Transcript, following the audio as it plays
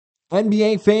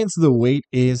NBA fans, the wait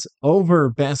is over.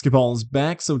 Basketball is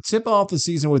back, so tip off the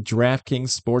season with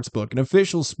DraftKings Sportsbook, an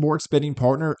official sports betting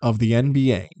partner of the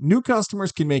NBA. New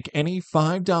customers can make any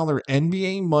 $5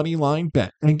 NBA money line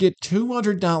bet and get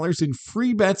 $200 in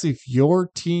free bets if your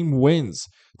team wins.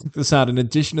 Check this out. In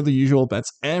addition to the usual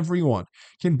bets, everyone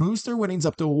can boost their winnings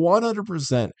up to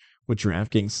 100% with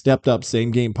DraftKings stepped up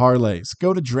same game parlays.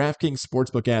 Go to DraftKings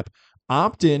Sportsbook app,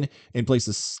 opt in, and place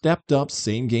a stepped up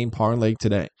same game parlay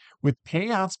today. With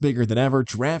payouts bigger than ever,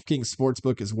 DraftKings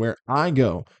Sportsbook is where I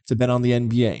go to bet on the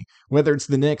NBA. Whether it's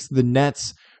the Knicks, the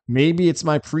Nets, maybe it's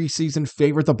my preseason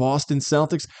favorite, the Boston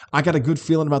Celtics. I got a good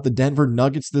feeling about the Denver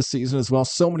Nuggets this season as well.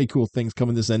 So many cool things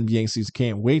coming this NBA season.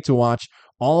 Can't wait to watch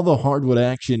all the hardwood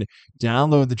action.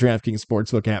 Download the DraftKings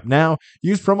Sportsbook app now.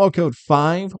 Use promo code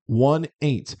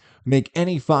 518. Make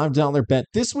any $5 bet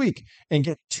this week and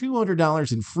get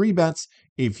 $200 in free bets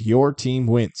if your team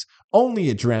wins. Only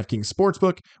at DraftKings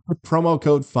Sportsbook with promo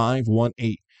code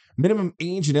 518. Minimum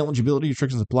age and eligibility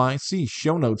restrictions apply. See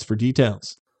show notes for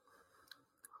details.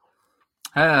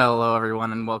 Hello,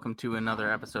 everyone, and welcome to another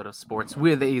episode of Sports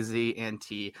with AZ and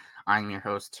T. I'm your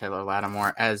host, Taylor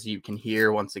Lattimore. As you can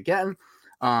hear once again,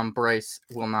 Bryce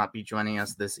will not be joining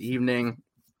us this evening.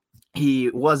 He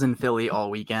was in Philly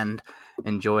all weekend,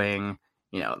 enjoying,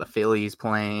 the Phillies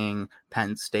playing.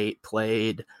 Penn State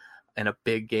played in a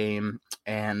big game,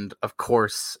 and of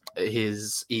course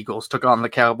his Eagles took on the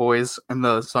Cowboys in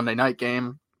the Sunday night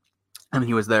game, and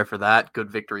he was there for that.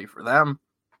 Good victory for them.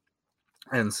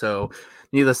 And so,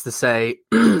 needless to say,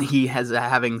 he has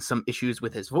having some issues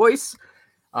with his voice,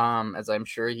 as I'm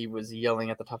sure he was yelling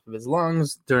at the top of his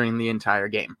lungs during the entire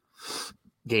game.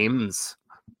 Games,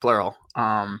 plural.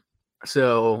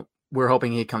 So we're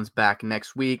hoping he comes back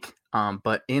next week.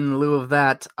 But in lieu of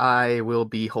that, I will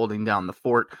be holding down the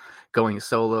fort, going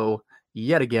solo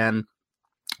yet again.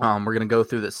 We're going to go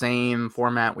through the same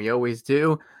format we always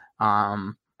do,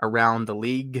 around the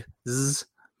leagues,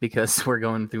 because we're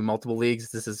going through multiple leagues.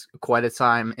 This is quite a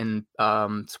time in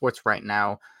sports right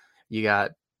now. You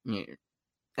got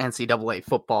NCAA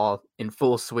football in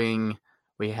full swing.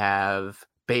 We have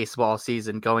baseball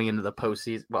season going into the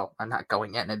postseason. Well, I'm not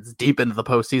going in. It's deep into the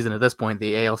postseason at this point.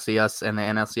 The ALCS and the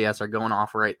NLCS are going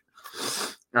off right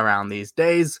around these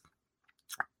days.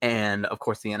 And, of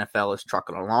course, the NFL is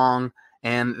trucking along.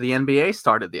 And the NBA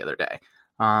started the other day.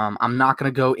 I'm not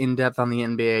going to go in-depth on the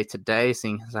NBA today,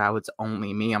 seeing as how it's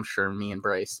only me. I'm sure me and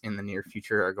Bryce in the near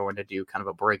future are going to do kind of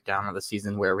a breakdown of the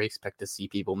season where we expect to see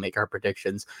people make our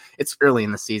predictions. It's early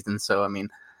in the season, so,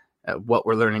 what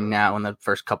we're learning now in the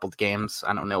first couple of games,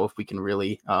 I don't know if we can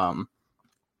really,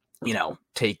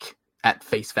 take at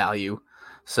face value.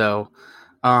 So,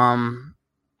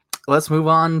 let's move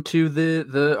on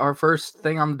to our first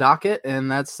thing on the docket,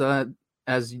 and that's,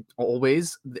 as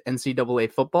always, the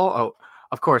NCAA football. Oh,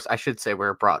 of course, I should say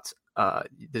we're brought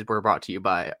to you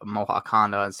by Mohawk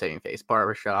Honda and Saving Face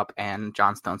Barbershop and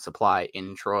Johnstone Supply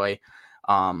in Troy.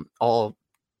 All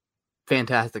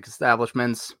fantastic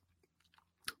establishments.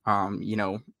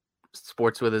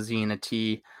 Sports with a Z and a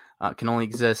T can only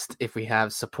exist if we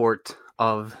have support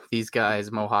of these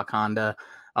guys, Mohawk Honda.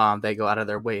 They go out of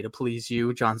their way to please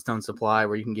you. Johnstone Supply,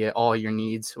 where you can get all your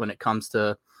needs when it comes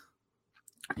to,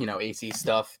 AC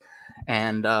stuff.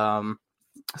 And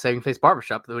Saving Face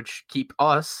Barbershop, which keep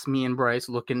me and Bryce,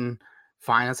 looking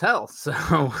fine as hell. So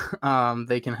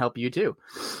they can help you too.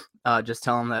 Just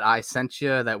tell them that I sent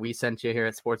you, that we sent you here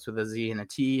at Sports with a Z and a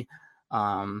T,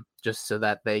 just so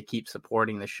that they keep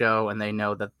supporting the show and they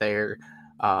know that their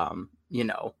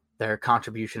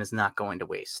contribution is not going to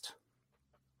waste.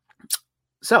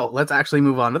 So let's actually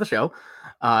move on to the show.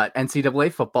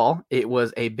 NCAA football. It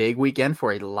was a big weekend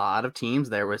for a lot of teams.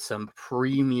 There was some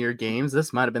premier games.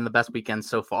 This might have been the best weekend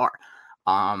so far.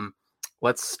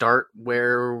 Let's start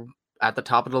at the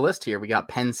top of the list here. We got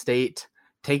Penn State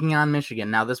taking on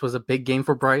Michigan. Now, this was a big game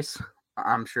for Bryce.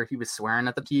 I'm sure he was swearing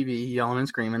at the TV, yelling and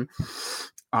screaming.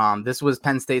 This was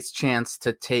Penn State's chance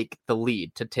to take the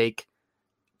lead, to take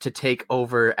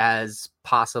over as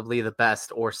possibly the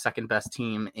best or second best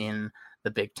team in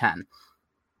the Big Ten.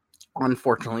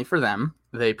 Unfortunately for them,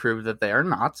 they proved that they are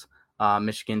not.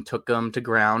 Michigan took them to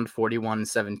ground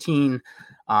 41-17.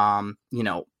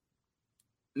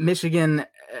 Michigan,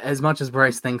 as much as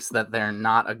Bryce thinks that they're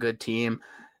not a good team,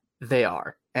 they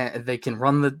are. And they can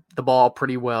run the ball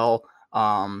pretty well.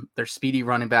 Their speedy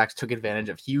running backs took advantage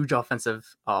of huge offensive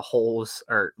holes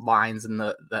or lines in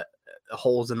the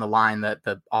holes in the line that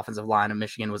the offensive line of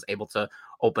Michigan was able to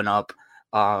open up.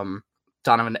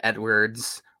 Donovan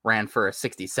Edwards ran for a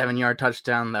 67-yard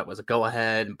touchdown. That was a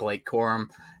go-ahead. Blake Corum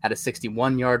had a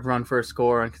 61-yard run for a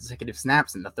score on consecutive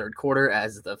snaps in the third quarter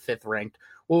as the fifth-ranked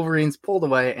Wolverines pulled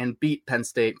away and beat Penn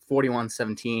State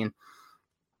 41-17.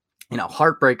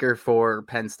 Heartbreaker for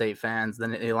Penn State fans, the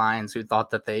Nittany Lions, who thought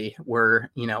that they were,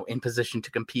 in position to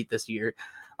compete this year.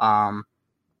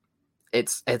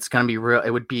 It's going to be real.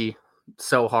 It would be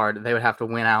so hard. They would have to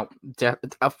win out,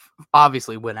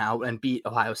 obviously win out and beat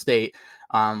Ohio State,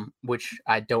 which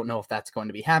I don't know if that's going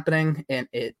to be happening, and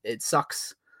it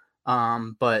sucks.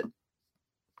 But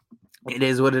it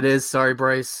is what it is. Sorry,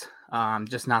 Bryce.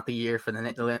 Just not the year for the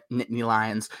Nittany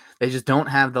Lions. They just don't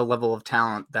have the level of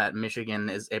talent that Michigan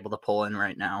is able to pull in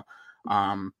right now.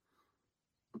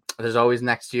 There's always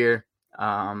next year.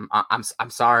 I'm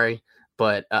sorry,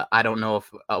 but I don't know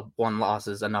if one loss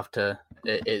is enough to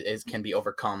can be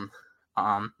overcome.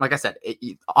 Like I said,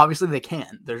 obviously they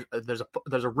can. There's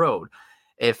a road.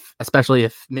 Especially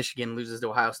if Michigan loses to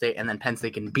Ohio State and then Penn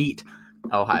State can beat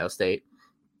Ohio State.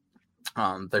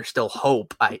 There's still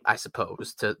hope, I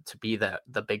suppose, to be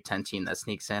the Big Ten team that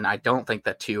sneaks in. I don't think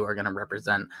that two are going to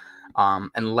represent,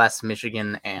 unless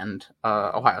Michigan and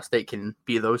Ohio State can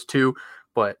be those two.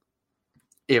 But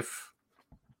if,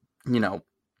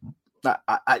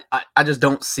 I just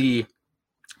don't see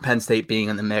Penn State being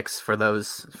in the mix for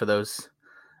those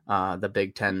the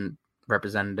Big Ten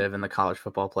representative in the college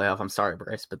football playoff. I'm sorry,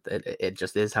 Bryce, but it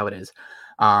just is how it is.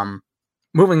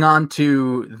 Moving on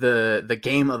to the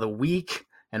game of the week,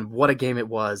 and what a game it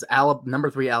was. Number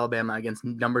 3 Alabama against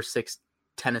number 6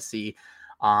 Tennessee.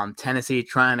 Tennessee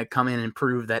trying to come in and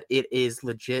prove that it is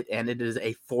legit and it is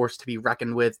a force to be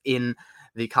reckoned with in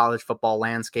the college football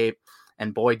landscape.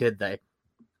 And boy, did they.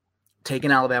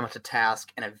 Taking Alabama to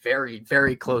task in a very,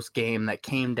 very close game that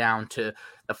came down to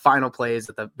the final plays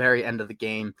at the very end of the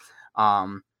game.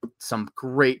 Some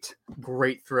great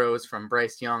throws from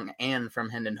Bryce Young and from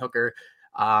Hendon Hooker.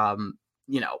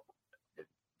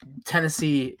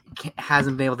 Tennessee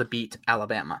hasn't been able to beat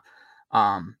Alabama.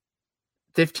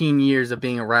 15 years of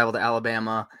being a rival to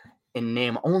Alabama in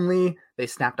name only. They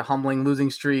snapped a humbling losing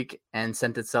streak and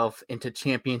sent itself into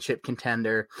championship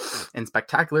contender in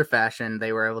spectacular fashion.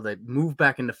 They were able to move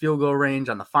back into field goal range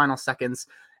on the final seconds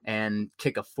and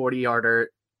kick a 40-yarder.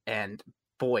 And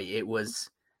boy, it was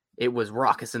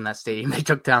raucous in that stadium. They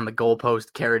took down the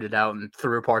goalpost, carried it out, and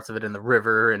threw parts of it in the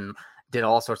river and did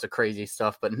all sorts of crazy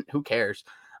stuff, but who cares?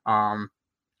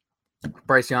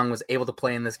 Bryce Young was able to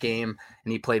play in this game,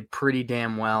 and he played pretty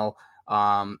damn well.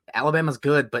 Alabama's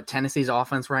good, but Tennessee's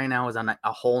offense right now is on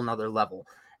a whole nother level.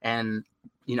 And,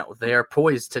 they are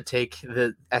poised to take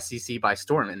the SEC by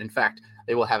storm. And in fact,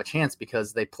 they will have a chance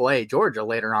because they play Georgia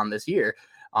later on this year.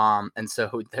 And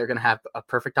so they're going to have a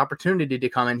perfect opportunity to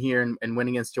come in here and win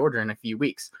against Georgia in a few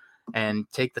weeks and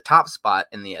take the top spot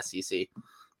in the SEC.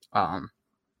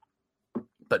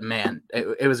 But man,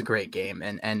 it was a great game.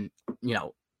 And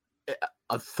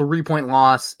a 3-point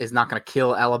loss is not going to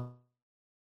kill Alabama.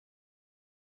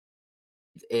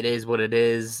 It is what it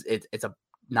is. It's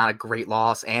not a great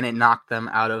loss, and it knocked them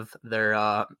out of their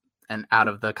out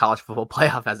of the college football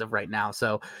playoff as of right now.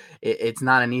 So it's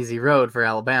not an easy road for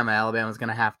Alabama. Alabama's going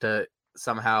to have to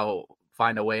somehow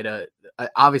find a way to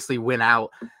obviously win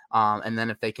out, and then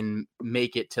if they can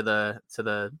make it to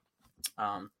the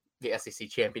SEC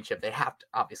championship, they have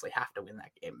to win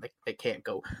that game. They can't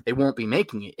go. They won't be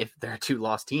making it if they're a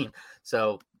 2-loss team.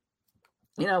 So,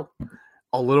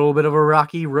 a little bit of a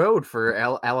rocky road for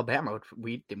Alabama, which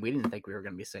we didn't think we were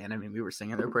going to be saying. I mean, we were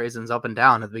singing their praises up and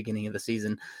down at the beginning of the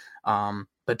season.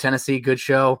 But Tennessee, good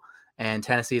show, and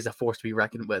Tennessee is a force to be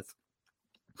reckoned with.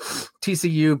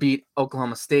 TCU beat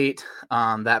Oklahoma State.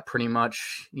 That pretty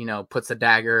much, puts a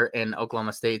dagger in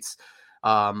Oklahoma State's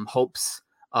hopes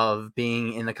of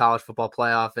being in the college football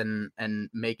playoff and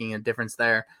making a difference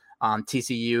there.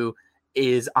 TCU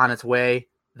is on its way.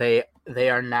 They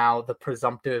are now the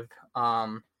presumptive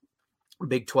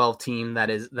Big 12 team that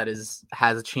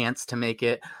has a chance to make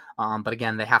it. But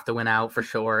again, they have to win out for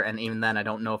sure. And even then, I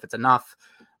don't know if it's enough.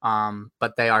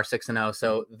 But they are 6-0,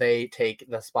 so they take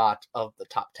the spot of the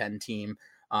top 10 team.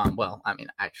 Well, I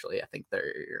mean, actually, I think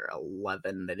they're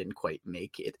 11. They didn't quite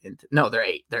make it into. No, they're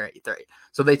 8. They're 8.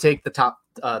 So they take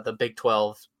the Big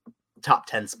 12 top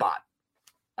 10 spot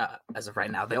as of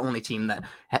right now. The only team that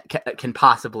can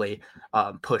possibly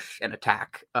push and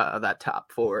attack that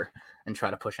top 4 and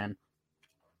try to push in.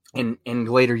 In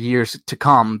later years to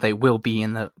come, they will be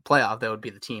in the playoff. They would be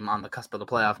the team on the cusp of the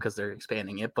playoff because they're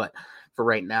expanding it. But for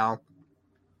right now,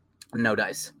 no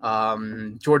dice.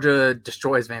 Georgia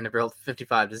destroys Vanderbilt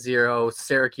 55-0.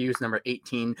 Syracuse, number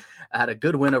 18, had a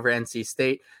good win over NC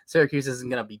State. Syracuse isn't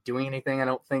going to be doing anything, I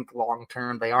don't think, long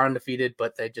term. They are undefeated,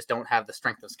 but they just don't have the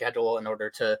strength of schedule in order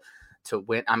to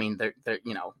win. I mean,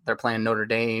 they're playing Notre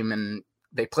Dame and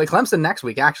they play Clemson next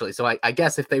week, actually. So I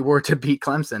guess if they were to beat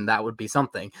Clemson, that would be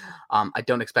something. I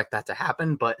don't expect that to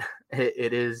happen, but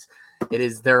it is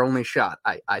their only shot,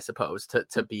 I suppose,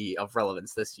 to be of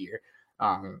relevance this year.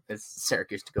 Is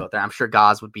Syracuse to go out there. I'm sure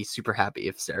Goz would be super happy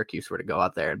if Syracuse were to go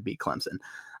out there and beat Clemson.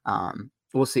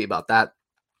 We'll see about that.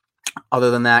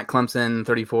 Other than that, Clemson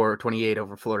 34-28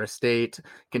 over Florida State.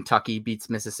 Kentucky beats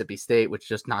Mississippi State, which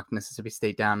just knocked Mississippi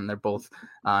State down, and they're both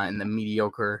in the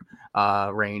mediocre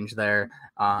range there.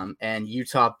 And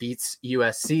Utah beats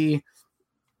USC,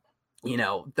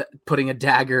 putting a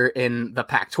dagger in the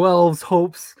Pac-12's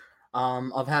hopes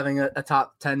of having a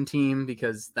top 10 team,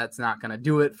 because that's not going to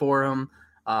do it for them.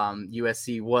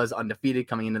 USC was undefeated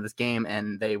coming into this game,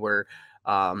 and they were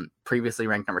previously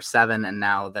ranked number 7, and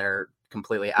now they're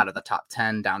completely out of the top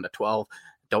 10 down to 12.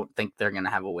 Don't think they're going to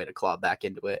have a way to claw back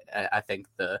into it. I think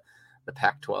the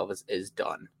Pac-12 is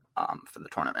done for the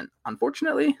tournament,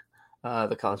 unfortunately.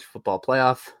 The college football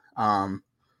playoff.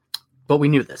 But we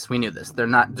knew this. They're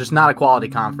not a quality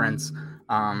conference.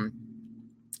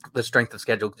 The strength of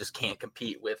schedule just can't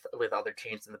compete with other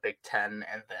teams in the Big Ten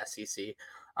and the SEC.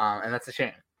 And that's a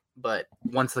shame. But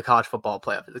once the college football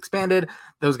playoff is expanded,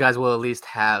 those guys will at least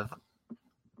have,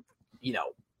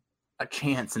 a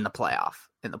chance in the playoff,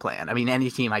 in the plan. I mean,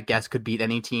 any team, I guess, could beat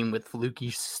any team with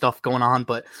fluky stuff going on,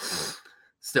 but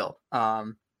still,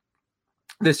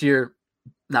 this year,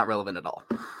 not relevant at all.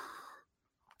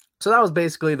 So that was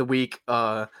basically the week,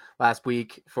 last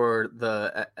week for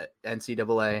the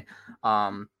NCAA.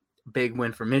 Big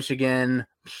win for Michigan,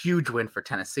 huge win for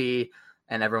Tennessee,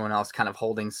 and everyone else kind of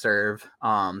holding serve.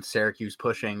 Syracuse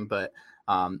pushing, but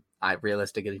I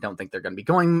realistically don't think they're going to be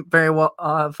going very well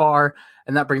far.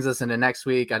 And that brings us into next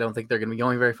week. I don't think they're going to be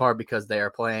going very far because they are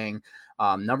playing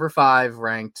number 5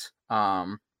 ranked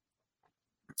Clemson.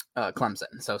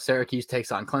 So Syracuse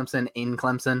takes on Clemson in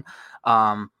Clemson.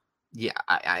 I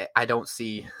don't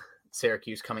see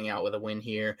Syracuse coming out with a win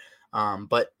here.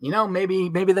 But maybe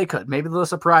they could. Maybe they'll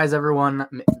surprise everyone,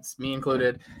 me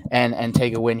included, and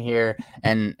take a win here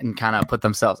and kind of put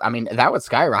themselves. I mean, that would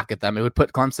skyrocket them. It would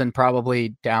put Clemson probably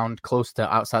down close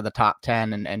to outside the top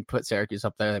 10 and put Syracuse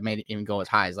up there. They may even go as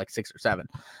high as like 6 or 7.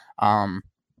 Other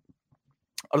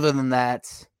than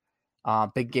that,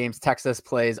 big games. Texas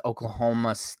plays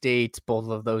Oklahoma State. Both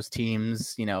of those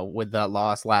teams, with the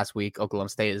loss last week, Oklahoma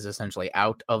State is essentially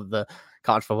out of the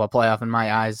college football playoff in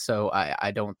my eyes. So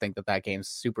I don't think that game's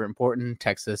super important.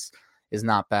 Texas is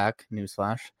not back.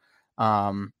 Newsflash.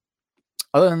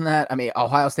 Other than that, I mean,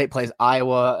 Ohio State plays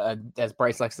Iowa. As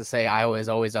Bryce likes to say, Iowa is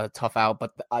always a tough out,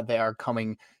 but they are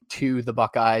coming to the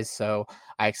Buckeyes. So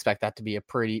I expect that to be a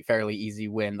fairly easy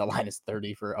win. The line is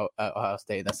 30 for Ohio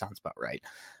State. That sounds about right.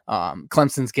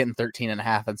 Clemson's getting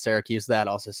 13.5 at Syracuse. That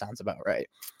also sounds about right.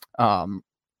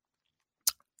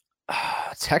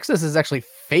 Texas is actually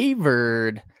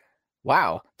favored.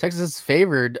 Wow. Texas is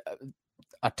favored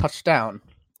a touchdown,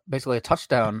 basically a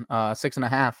touchdown,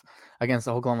 6.5 against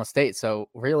Oklahoma State. So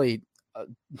really,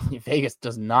 Vegas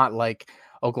does not like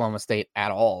Oklahoma State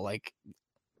at all. Like,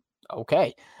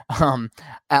 okay.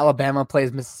 Alabama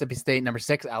plays Mississippi State, number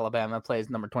 6. Alabama plays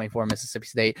number 24, Mississippi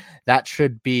State. That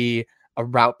should be a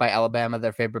rout by Alabama.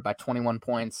 They're favored by 21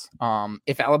 points.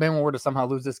 If Alabama were to somehow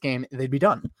lose this game, they'd be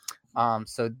done.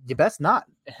 So you best not,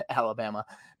 Alabama.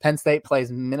 Penn State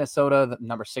plays Minnesota,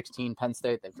 number 16 Penn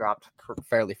State. They've dropped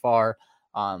fairly far.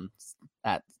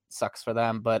 That sucks for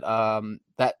them, but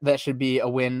that should be a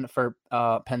win for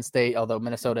Penn State, although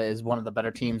Minnesota is one of the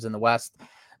better teams in the West.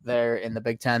 They're in the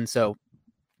Big Ten, so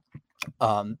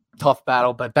tough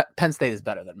battle, but Penn State is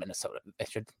better than Minnesota.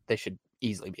 They should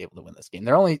easily be able to win this game.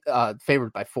 They're only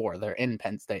favored by 4. They're in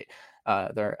Penn State.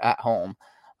 They're at home.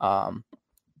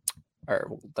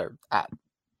 Or they're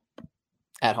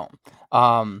at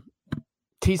home.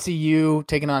 TCU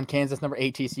taking on Kansas, number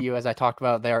 8 TCU. As I talked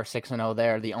about, they are 6-0. They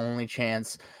are the only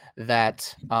chance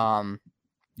that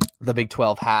the Big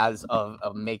 12 has of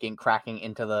cracking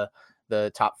into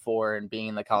the top 4 and being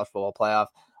in the college football playoff.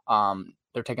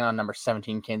 They're taking on number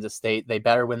 17 Kansas State. They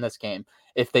better win this game.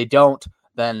 If they don't,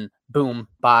 then boom,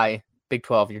 bye, Big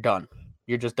 12. You're done.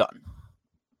 You're just done.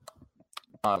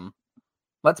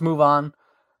 Let's move on.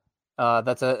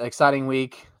 That's an exciting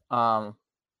week.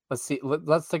 Let's see.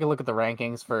 Let's take a look at the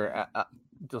rankings for.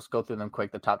 Just go through them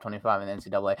quick. The top 25 in the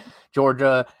NCAA.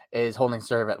 Georgia is holding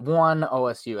serve at 1.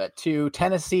 OSU at 2.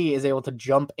 Tennessee is able to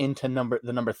jump into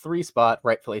the number 3 spot,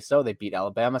 rightfully so. They beat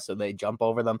Alabama, so they jump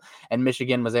over them. And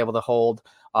Michigan was able to hold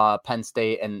Penn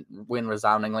State and win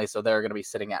resoundingly, so they're going to be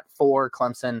sitting at 4.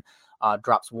 Clemson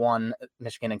drops 1.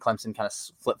 Michigan and Clemson kind of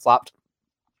flip-flopped.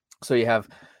 So you have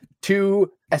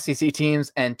 2 SEC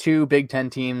teams and 2 Big Ten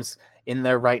teams in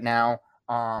there right now.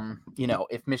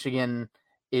 If Michigan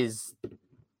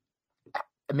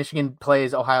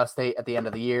plays Ohio State at the end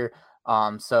of the year,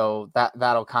 so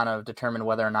that'll kind of determine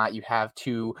whether or not you have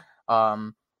two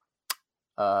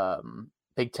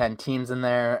Big Ten teams in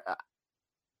there.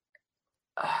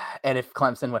 And if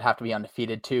Clemson would have to be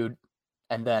undefeated too,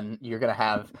 and then you're going to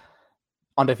have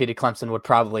undefeated Clemson would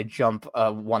probably jump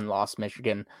a one-loss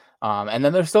Michigan. And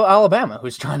then there's still Alabama,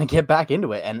 who's trying to get back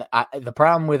into it. And the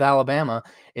problem with Alabama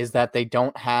is that they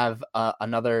don't have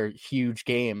another huge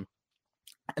game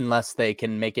unless they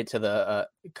can make it to the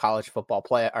college football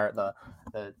play or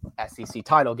the SEC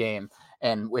title game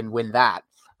and win that.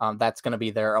 That's going to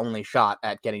be their only shot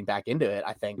at getting back into it,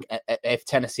 I think. If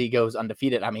Tennessee goes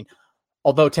undefeated, I mean,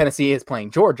 although Tennessee is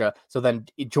playing Georgia, so then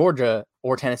Georgia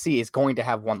or Tennessee is going to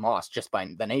have one loss just by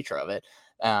the nature of it.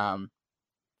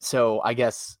 So I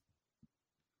guess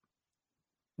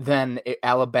then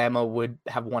Alabama would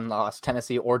have one loss,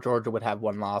 Tennessee or Georgia would have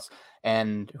one loss,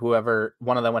 and whoever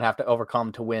one of them would have to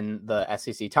overcome to win the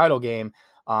SEC title game,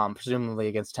 presumably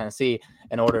against Tennessee,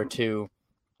 in order to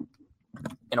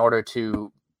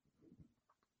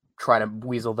try to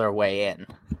weasel their way in.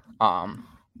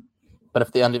 But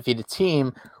if the undefeated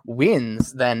team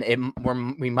wins, then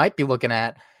we might be looking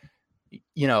at,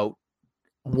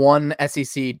 one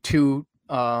SEC, two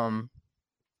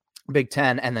Big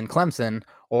Ten, and then Clemson,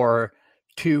 or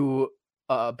two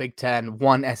Big Ten,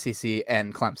 one SEC,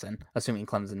 and Clemson, assuming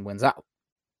Clemson wins out.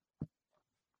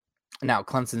 Now,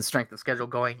 Clemson's strength of schedule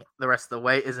going the rest of the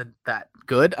way isn't that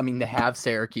good. I mean, they have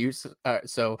Syracuse,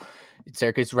 so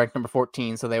Syracuse is ranked number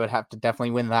 14, so they would have to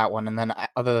definitely win that one. And then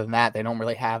other than that, they don't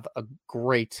really have a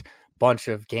great bunch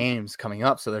of games coming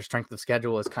up, so their strength of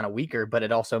schedule is kind of weaker, but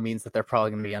it also means that they're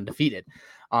probably going to be undefeated.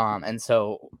 And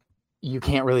so you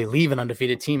can't really leave an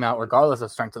undefeated team out regardless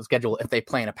of strength of schedule if they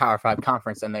play in a Power 5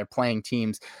 conference and they're playing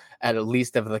teams at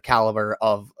least of the caliber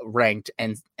of ranked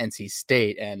NC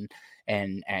State and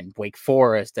Wake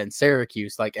Forest and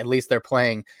Syracuse. Like, at least they're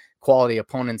playing quality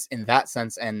opponents in that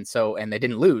sense. And they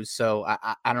didn't lose. So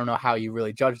I don't know how you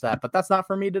really judge that, but that's not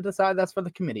for me to decide. That's for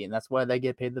the committee, and that's why they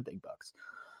get paid the big bucks.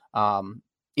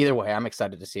 Either way, I'm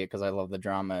excited to see it because I love the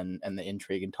drama and the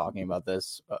intrigue in talking about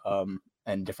this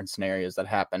and different scenarios that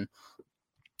happen.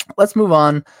 Let's move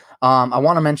on. I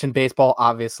want to mention baseball.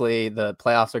 Obviously, the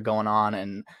playoffs are going on,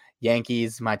 and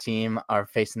Yankees, my team, are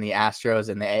facing the Astros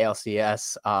in the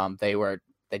ALCS.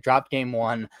 They dropped game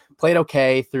one, played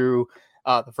okay through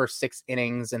the first 6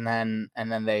 innings, and then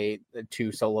the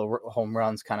 2 solo home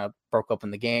runs kind of broke open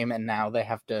the game, and now they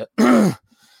have to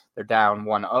they're down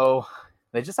 1-0.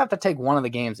 They just have to take one of the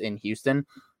games in Houston,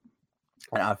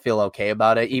 and I feel okay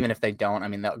about it. Even if they don't, I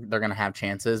mean, they're going to have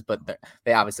chances, but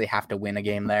they obviously have to win a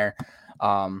game there.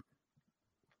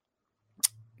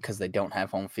 Because they don't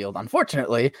have home field,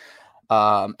 unfortunately.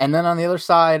 And then on the other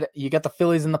side, you get the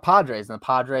Phillies and the Padres. And the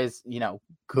Padres,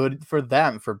 good for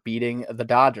them for beating the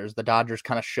Dodgers. The Dodgers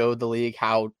kind of showed the league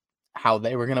how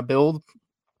they were going to build,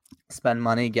 spend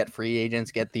money, get free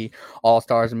agents, get the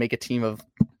all-stars, and make a team of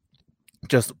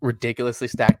just ridiculously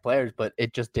stacked players. But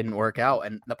it just didn't work out.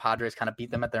 And the Padres kind of beat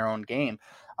them at their own game,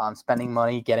 spending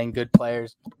money, getting good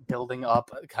players, building up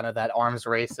kind of that arms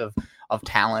race of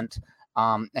talent.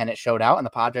 And it showed out, and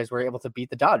the Padres were able to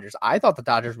beat the Dodgers. I thought the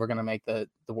Dodgers were going to make the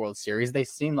World Series. They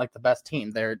seem like the best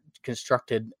team. They're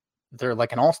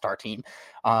like an all-star team.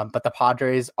 But the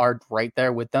Padres are right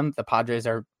there with them. The Padres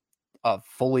are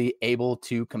fully able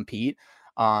to compete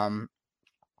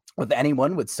with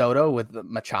anyone, with Soto, with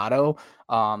Machado.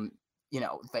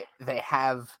 They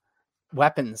have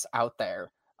weapons out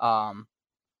there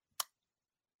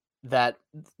that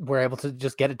were able to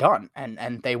just get it done.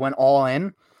 And they went all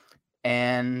in.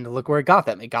 And look where it got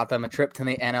them. It got them a trip to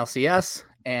the NLCS,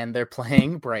 and they're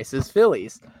playing Bryce's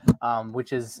Phillies,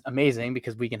 which is amazing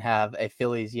because we can have a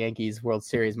Phillies-Yankees World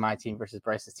Series, my team versus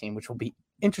Bryce's team, which will be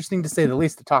interesting to say the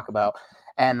least to talk about.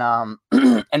 And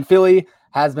and Philly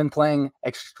has been playing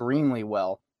extremely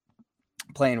well,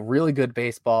 playing really good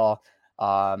baseball.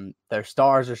 Their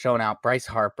stars are showing out. Bryce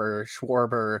Harper,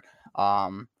 Schwarber,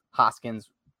 Hoskins,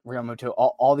 Realmuto,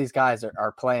 all these guys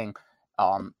are playing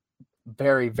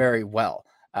very, very well,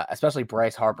 especially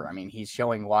Bryce Harper. I mean, he's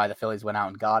showing why the Phillies went out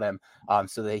and got him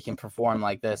so they can perform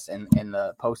like this in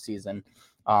the postseason.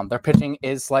 Their pitching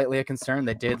is slightly a concern.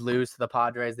 They did lose to the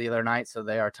Padres the other night, so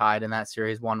they are tied in that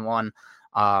series 1-1.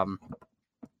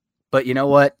 But you know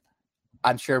what?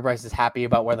 I'm sure Bryce is happy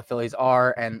about where the Phillies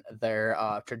are and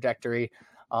their trajectory.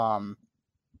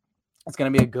 It's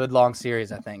going to be a good long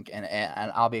series, I think, and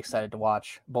I'll be excited to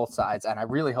watch both sides. And I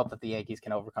really hope that the Yankees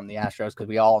can overcome the Astros because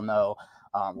we all know,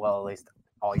 well, at least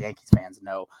all Yankees fans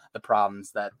know the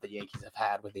problems that the Yankees have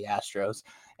had with the Astros.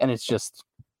 And it's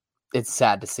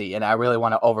sad to see. And I really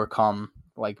want to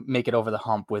make it over the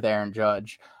hump with Aaron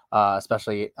Judge,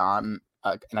 especially in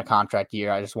a contract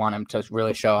year. I just want him to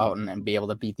really show out and be able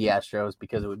to beat the Astros,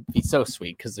 because it would be so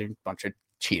sweet, because they're a bunch of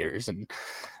cheaters and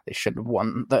they should have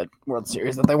won the World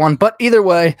Series that they won. But either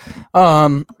way,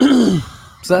 so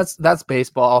that's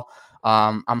baseball.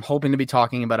 I'm hoping to be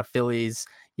talking about a Phillies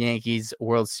Yankees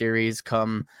World Series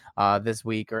come this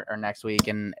week or next week,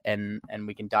 and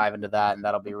we can dive into that, and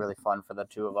that'll be really fun for the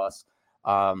two of us.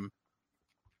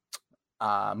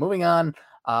 Moving on,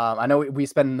 I know we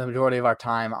spend the majority of our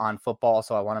time on football,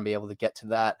 so I want to be able to get to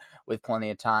that with plenty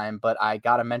of time. But I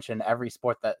got to mention every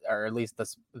sport that, or at least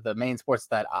the main sports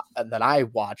that I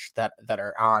watch that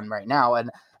are on right now,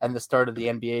 and the start of the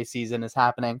NBA season is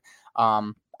happening.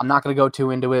 I'm not going to go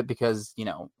too into it because,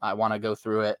 I want to go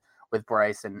through it with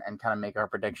Bryce and kind of make our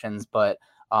predictions. But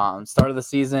start of the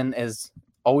season is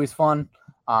always fun.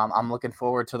 I'm looking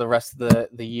forward to the rest of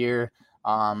the year.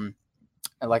 And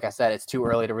like I said, it's too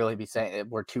early to really be saying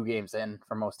we're 2 games in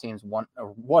for most teams,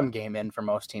 one game in for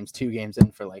most teams, 2 games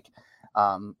in for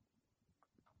the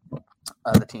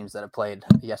teams that have played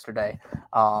yesterday.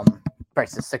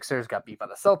 Bryce's Sixers got beat by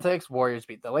the Celtics. Warriors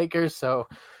beat the Lakers. So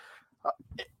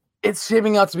it's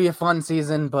shaping out to be a fun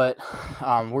season, but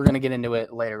we're going to get into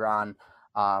it later on.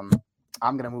 I'm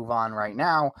going to move on right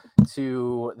now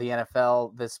to the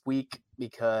NFL this week,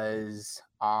 because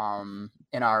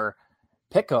in our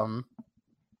pick'em,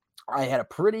 I had a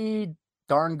pretty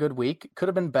darn good week. Could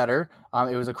have been better.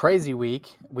 It was a crazy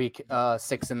week. Week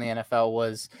 6 in the NFL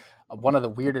was one of the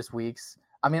weirdest weeks.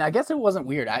 I mean, I guess it wasn't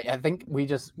weird. I think we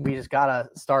just gotta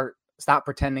stop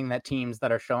pretending that teams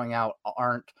that are showing out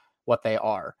aren't what they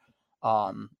are.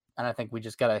 And I think we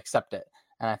just gotta accept it.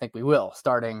 And I think we will,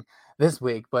 starting this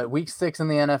week. But week 6 in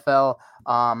the NFL,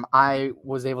 I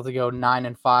was able to go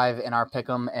 9-5 in our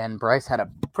pick'em, and Bryce had a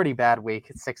pretty bad week,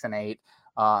 6-8.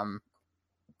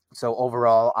 So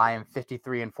overall, I am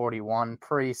 53-41,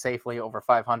 pretty safely over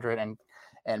 500,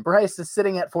 and Bryce is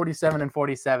sitting at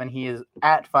 47-47. He is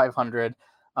at 500,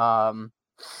 in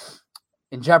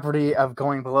jeopardy of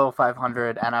going below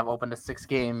 500, and I've opened a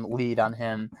 6-game lead on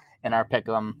him in our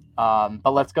pick'em.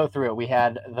 But let's go through it. We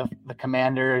had the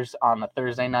Commanders on the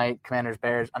Thursday night,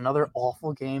 Commanders-Bears, another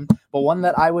awful game, but one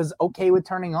that I was okay with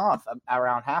turning off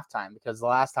around halftime, because the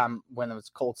last time when it was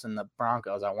Colts and the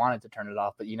Broncos, I wanted to turn it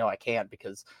off, but I can't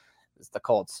because it's the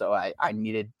Colts. So I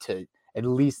needed to at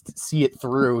least see it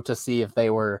through to see if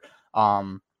they were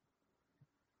gonna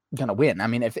win. I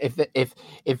mean,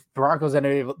 if Broncos had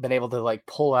been able to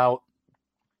pull out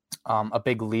a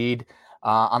big lead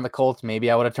on the Colts,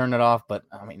 maybe I would have turned it off, but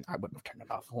I mean, I wouldn't have turned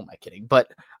it off. Who am I kidding?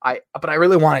 But I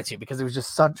really wanted to, because it was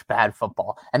just such bad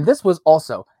football. And this was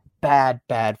also bad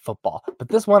football. But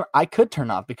this one I could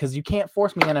turn off, because you can't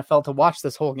force me, NFL, to watch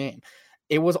this whole game.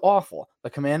 It was awful.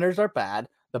 The Commanders are bad.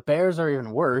 The Bears are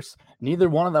even worse. Neither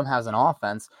one of them has an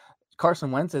offense.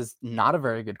 Carson Wentz is not a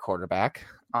very good quarterback.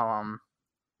 I've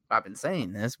been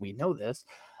saying this. We know this.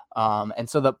 And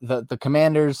so the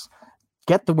Commanders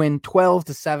get the win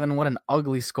 12-7. What an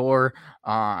ugly score.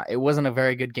 It wasn't a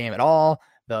very good game at all.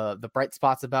 The bright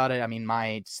spots about it, I mean,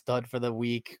 my stud for the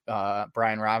week,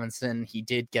 Brian Robinson, he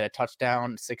did get a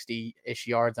touchdown, 60-ish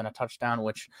yards and a touchdown,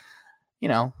 which,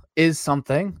 is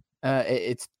something.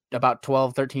 It's about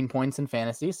 12, 13 points in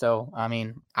fantasy. So, I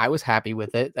mean, I was happy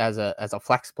with it as a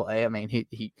flex play. I mean,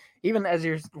 he even as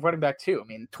your running back too. I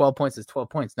mean, 12 points is 12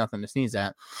 points, nothing to sneeze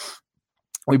at.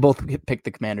 We both picked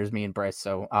the Commanders, me and Bryce.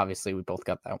 So obviously we both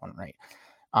got that one right.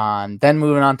 Then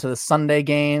moving on to the Sunday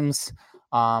games.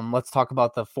 Let's talk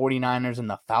about the 49ers and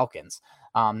the Falcons.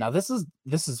 Now this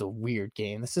is a weird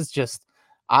game. This is just,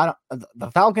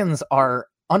 the Falcons are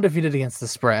undefeated against the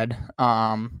spread.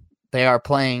 They are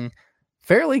playing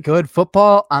fairly good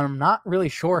football. I'm not really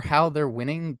sure how they're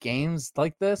winning games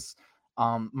like this.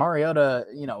 Mariota,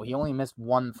 he only missed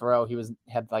one throw. He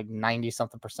had 90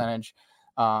 something percentage.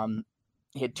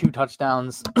 He had 2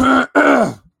 touchdowns.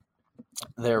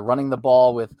 They're running the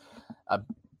ball with a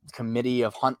committee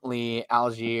of Huntley,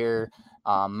 Algier,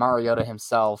 Mariota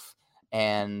himself,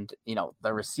 and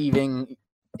the receiving,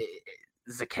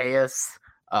 Zacchaeus,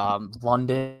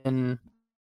 London.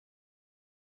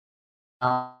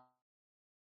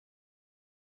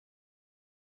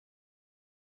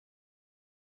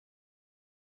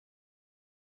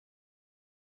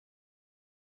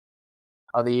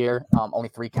 Of the year, only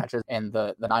 3 catches, and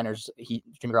the Niners,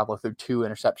 Jimmy Garoppolo threw 2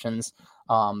 interceptions.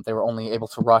 They were only able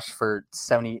to rush for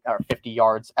 70 or 50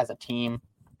 yards as a team,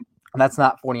 and that's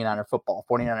not 49er football.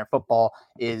 49er football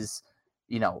is,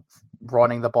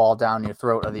 running the ball down your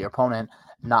throat of the opponent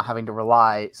not having to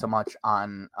rely so much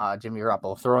on Jimmy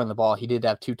Garoppolo throwing the ball. He did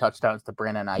have 2 touchdowns to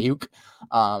Brandon Ayuk.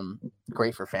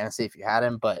 Great for fantasy if you had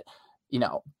him, but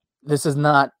this is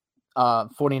not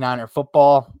 49er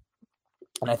football.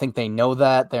 And I think they know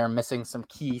that they're missing some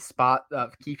key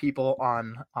people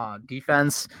on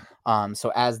defense.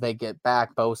 So as they get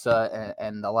back, Bosa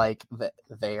and the like,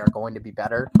 they are going to be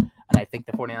better. And I think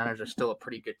the 49ers are still a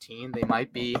pretty good team. They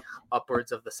might be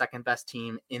upwards of the second best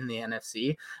team in the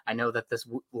NFC. I know that this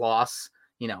loss,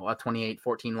 a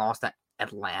 28-14 loss to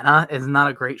Atlanta is not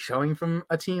a great showing from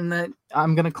a team that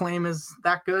I'm going to claim is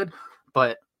that good.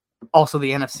 But also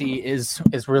the NFC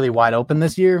is really wide open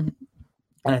this year.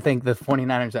 And I think the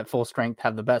 49ers at full strength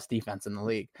have the best defense in the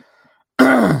league.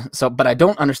 But I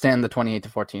don't understand the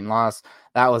 28-14 loss.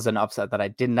 That was an upset that I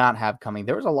did not have coming.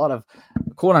 There was a lot of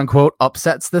quote unquote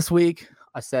upsets this week.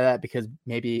 I say that because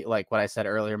maybe like what I said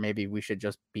earlier, maybe we should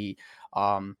just be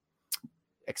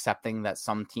accepting that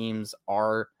some teams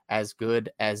are as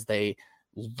good as they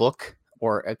look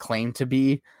or claim to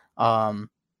be. And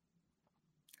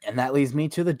that leads me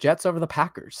to the Jets over the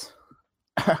Packers.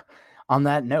 On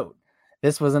that note,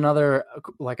 this was another,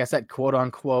 like I said, quote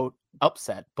unquote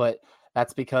upset, but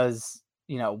that's because,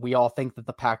 we all think that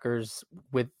the Packers,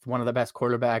 with one of the best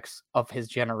quarterbacks of his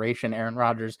generation, Aaron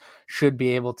Rodgers, should be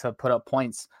able to put up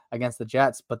points against the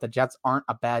Jets, but the Jets aren't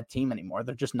a bad team anymore.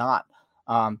 They're just not.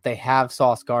 They have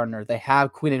Sauce Gardner. They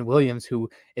have Quinnen Williams, who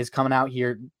is coming out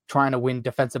here trying to win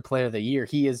Defensive Player of the Year.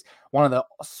 He is one of the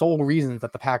sole reasons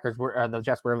that the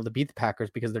Jets were able to beat the Packers,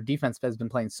 because their defense has been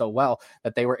playing so well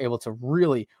that they were able to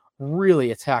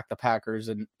really attack the Packers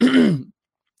and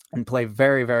and play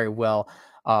very, very well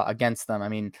against them. I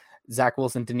mean, Zach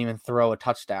Wilson didn't even throw a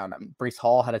touchdown. Breece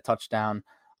Hall had a touchdown,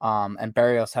 and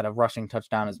Berrios had a rushing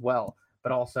touchdown as well.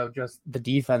 But also just the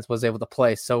defense was able to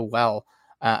play so well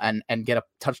and get a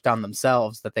touchdown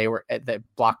themselves that they were at the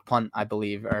block punt, I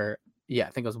believe, I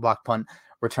think it was a block punt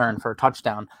return for a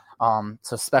touchdown.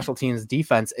 So special teams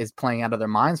defense is playing out of their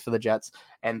minds for the Jets,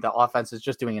 and the offense is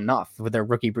just doing enough with their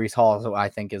rookie Breece Hall, who I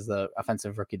think is the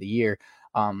offensive rookie of the year.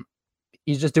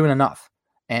 He's just doing enough.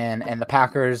 And the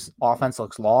Packers offense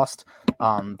looks lost.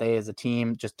 They as a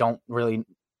team just don't really,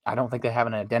 I don't think they have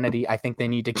an identity. I think they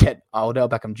need to get Odell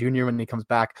Beckham Jr. when he comes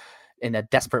back in a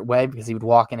desperate way, because he would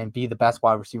walk in and be the best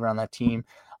wide receiver on that team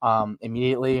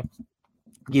immediately.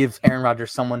 Give Aaron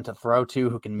Rodgers someone to throw to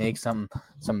who can make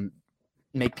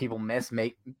make people miss,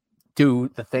 do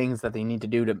the things that they need to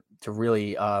do to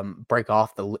really break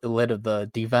off the lid of the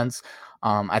defense.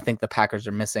 I think the Packers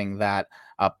are missing that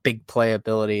big play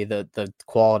ability, the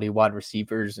quality wide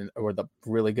receivers or the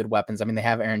really good weapons. I mean, they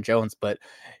have Aaron Jones, but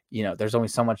there's only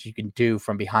so much you can do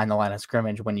from behind the line of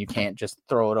scrimmage when you can't just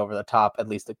throw it over the top at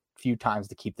least a few times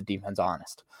to keep the defense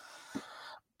honest.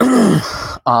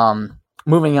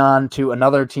 Moving on to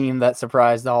another team that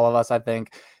surprised all of us, I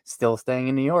think, still staying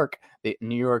in New York. The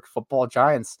New York Football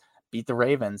Giants beat the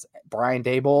Ravens. Brian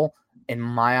Daboll, in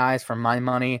my eyes, for my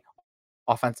money,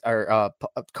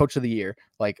 coach of the year.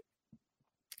 Like,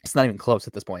 it's not even close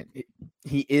at this point.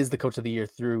 He is the coach of the year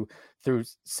through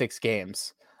 6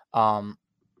 games.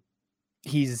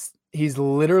 He's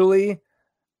literally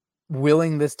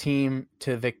willing this team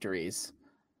to victories,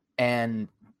 and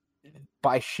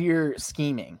by sheer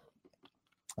scheming.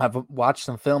 I've watched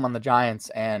some film on the Giants,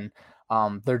 and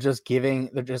they're just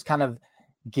kind of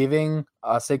giving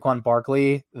Saquon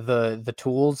Barkley the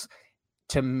tools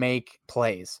to make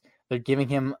plays. They're giving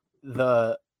him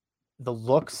the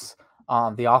looks,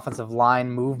 the offensive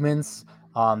line movements,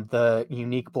 the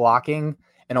unique blocking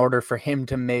in order for him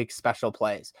to make special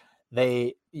plays.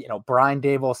 Brian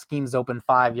Daboll schemes open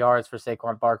 5 yards for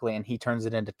Saquon Barkley, and he turns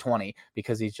it into 20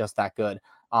 because he's just that good.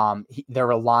 They're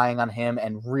relying on him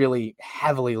and really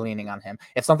heavily leaning on him.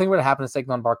 If something were to happen to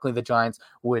Saquon Barkley, the Giants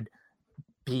would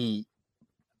be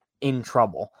in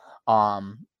trouble.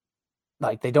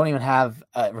 They don't even have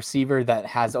a receiver that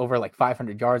has over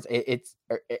 500 yards. It's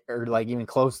even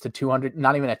close to 200,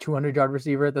 not even a 200-yard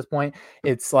receiver at this point.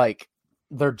 It's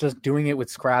they're just doing it with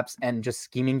scraps and just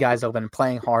scheming guys open and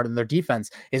playing hard. And their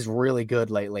defense is really good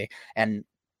lately and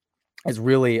is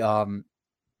really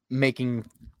making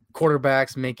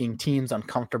quarterbacks, making teams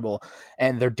uncomfortable,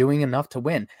 and they're doing enough to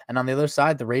win. And on the other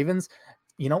side, the Ravens,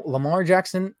 Lamar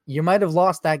Jackson, you might have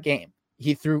lost that game.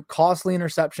 He threw costly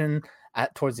interception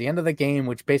towards the end of the game,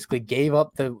 which basically gave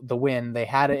up the win. They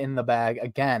had it in the bag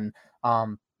again.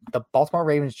 The Baltimore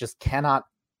Ravens just cannot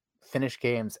finish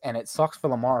games, and it sucks for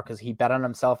Lamar because he bet on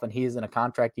himself and he is in a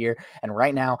contract year, and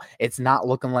right now it's not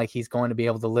looking like he's going to be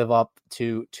able to live up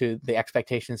to the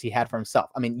expectations he had for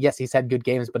himself. I mean, yes, he's had good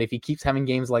games, but if he keeps having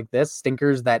games like this,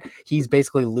 stinkers that he's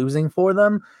basically losing for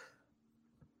them,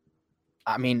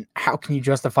 I mean, how can you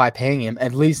justify paying him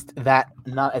at least that,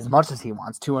 not as much as he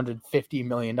wants, $250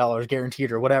 million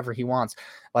guaranteed or whatever he wants?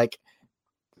 Like,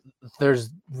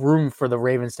 there's room for the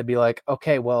Ravens to be like,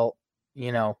 okay, well,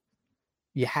 you know,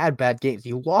 you had bad games.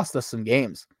 You lost us some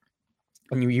games.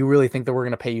 And you really think that we're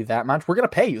going to pay you that much? We're going to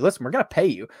pay you. Listen, we're going to pay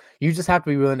you. You just have to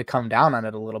be willing to come down on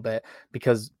it a little bit,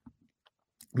 because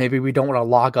maybe we don't want to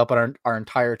lock up on our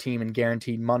entire team and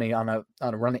guaranteed money on a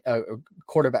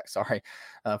quarterback. Sorry,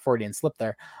 Freudian slip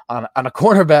there. On a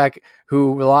quarterback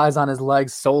who relies on his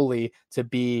legs solely to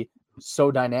be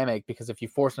so dynamic, because if you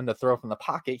force him to throw from the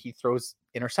pocket, he throws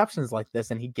interceptions like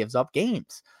this and he gives up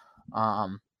games.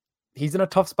 He's in a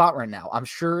tough spot right now. I'm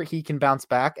sure he can bounce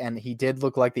back, and he did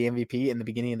look like the MVP in the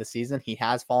beginning of the season. He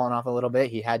has fallen off a little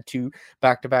bit. He had 2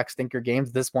 back-to-back stinker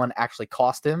games. This one actually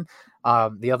cost him.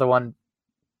 The other one,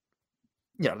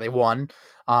 they won,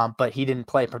 but he didn't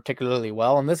play particularly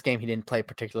well. In this game, he didn't play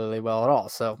particularly well at all.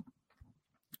 So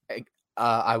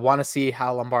I want to see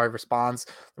how Lombardi responds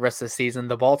the rest of the season.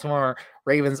 The Baltimore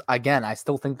Ravens, again, I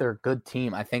still think they're a good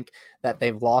team. I think that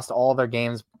they've lost all their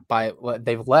games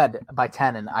they've led by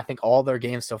 10, and I think all their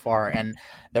games so far, and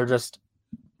they're just,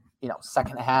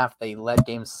 second half, they let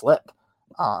games slip.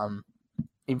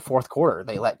 In fourth quarter,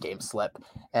 they let games slip,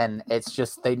 and it's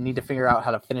just, they need to figure out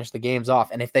how to finish the games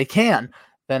off. And if they can,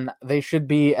 then they should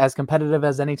be as competitive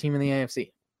as any team in the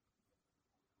AFC.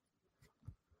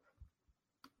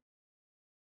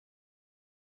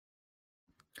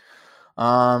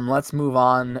 Let's move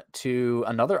on to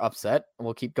another upset.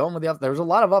 We'll keep going with there was a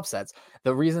lot of upsets.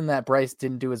 The reason that Bryce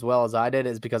didn't do as well as I did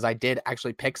is because I did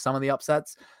actually pick some of the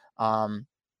upsets. The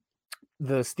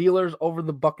Steelers over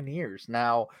the Buccaneers.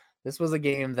 Now, this was a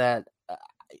game that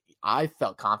I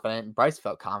felt confident, Bryce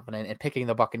felt confident in picking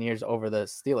the Buccaneers over the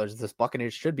Steelers. This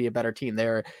Buccaneers should be a better team.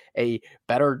 They're a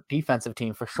better defensive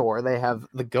team for sure. They have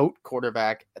the GOAT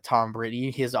quarterback, Tom Brady.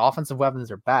 His offensive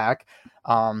weapons are back.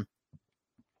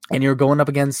 And you're going up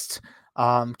against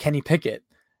Kenny Pickett.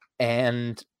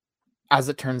 And as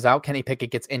it turns out, Kenny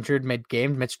Pickett gets injured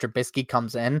mid-game. Mitch Trubisky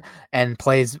comes in and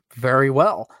plays very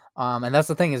well. And that's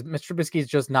the thing, is Mitch Trubisky is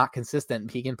just not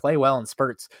consistent. He can play well in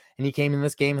spurts. And he came in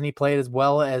this game and he played as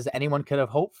well as anyone could have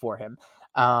hoped for him.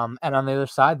 And on the other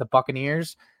side, the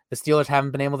Buccaneers, the Steelers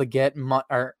haven't been able to get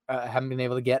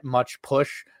much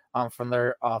push from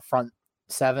their front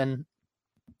seven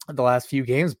the last few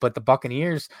games, but the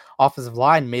Buccaneers offensive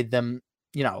line made them,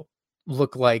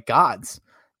 look like gods.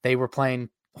 They were playing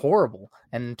horrible,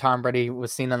 and Tom Brady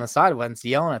was seen on the sidelines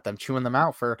yelling at them, chewing them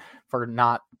out for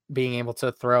not being able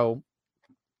to throw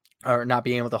or not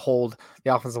being able to hold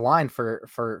the offensive line for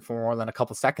more than a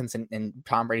couple seconds, and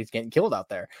Tom Brady's getting killed out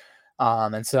there.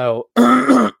 And so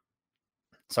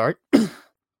sorry. And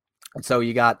so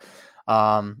you got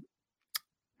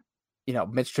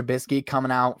Mitch Trubisky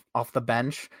coming out off the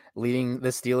bench, leading the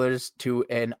Steelers to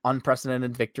an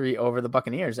unprecedented victory over the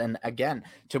Buccaneers. And again,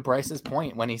 to Bryce's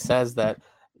point, when he says that,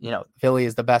 Philly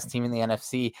is the best team in the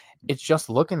NFC, it's just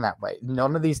looking that way.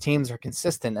 None of these teams are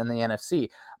consistent in the NFC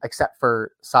except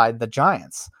for the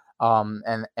Giants,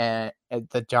 and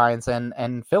the Giants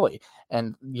and Philly.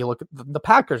 And you look at the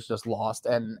Packers just lost,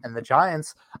 and the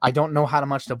Giants, I don't know how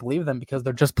much to believe them, because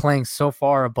they're just playing so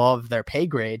far above their pay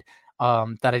grade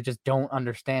that I just don't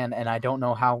understand. And I don't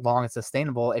know how long it's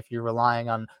sustainable if you're relying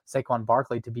on Saquon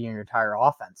Barkley to be in your entire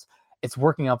offense. It's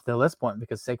working up to this point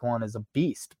because Saquon is a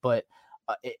beast, but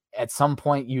at some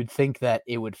point you'd think that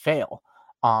it would fail.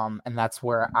 And that's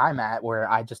where I'm at, where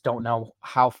I just don't know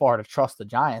how far to trust the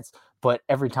Giants. But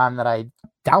every time that I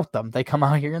doubt them, they come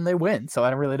out here and they win. So I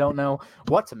really don't know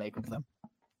what to make of them.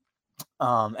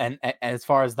 And as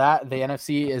far as that, the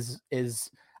NFC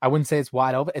is I wouldn't say it's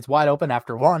wide open. It's wide open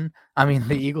after one. I mean,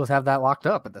 the Eagles have that locked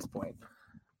up at this point.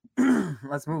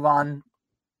 Let's move on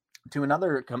to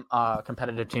another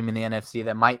competitive team in the NFC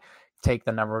that might take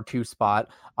the number 2 spot,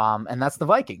 and that's the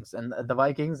Vikings. And the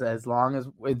Vikings, as long as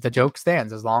the joke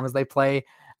stands, as long as they play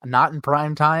not in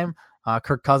prime time,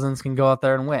 Kirk Cousins can go out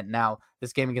there and win. Now,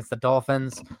 this game against the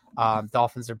Dolphins,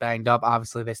 Dolphins are banged up.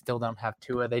 Obviously, they still don't have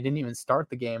Tua. They didn't even start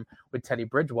the game with Teddy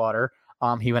Bridgewater.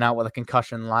 He went out with a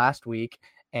concussion last week,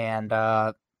 and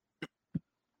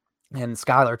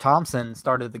Skylar Thompson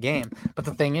started the game. But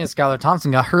the thing is, Skylar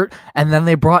Thompson got hurt, and then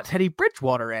they brought Teddy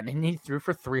Bridgewater in, and he threw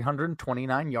for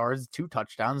 329 yards, 2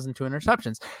 touchdowns, and 2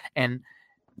 interceptions. And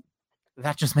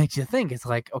that just makes you think. It's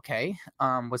like, okay,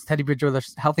 was Teddy Bridgewater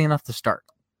healthy enough to start?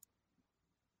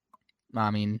 I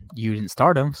mean, you didn't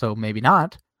start him, so maybe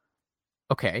not.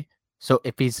 Okay, so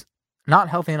if he's not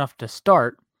healthy enough to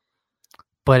start,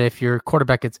 but if your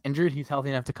quarterback gets injured, he's healthy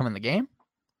enough to come in the game?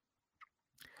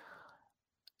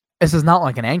 This is not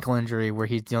like an ankle injury where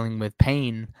he's dealing with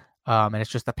pain And it's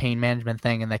just a pain management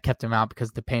thing, and they kept him out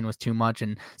because the pain was too much.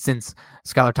 And since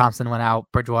Skylar Thompson went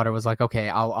out, Bridgewater was like, okay,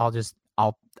 I'll just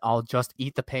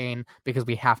eat the pain because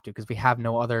we have to, because we have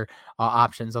no other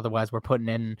options. Otherwise, we're putting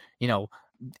in,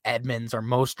 Edmonds or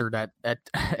Mostert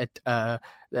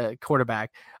at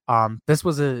quarterback. This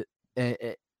was a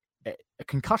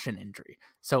concussion injury.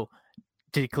 So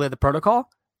did he clear the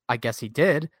protocol? I guess he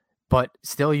did, but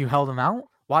still you held him out.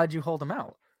 Why did you hold him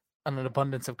out? An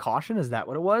abundance of caution? Is that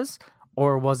what it was?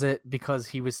 Or was it because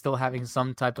he was still having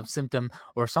some type of symptom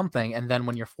or something? And then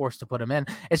when you're forced to put him in,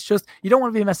 it's just, you don't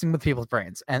want to be messing with people's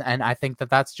brains. And I think that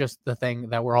that's just the thing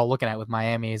that we're all looking at with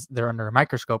Miami is they're under a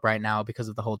microscope right now because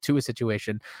of the whole Tua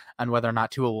situation, and whether or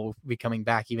not Tua will be coming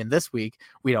back even this week,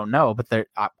 we don't know, but they're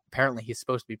apparently he's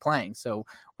supposed to be playing. So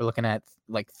we're looking at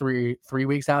like three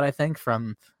weeks out, I think,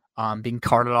 from being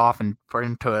carted off and put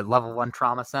into a level 1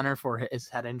 trauma center for his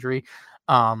head injury.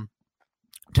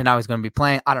 To now he's going to be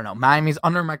playing. I don't know. Miami's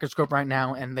under a microscope right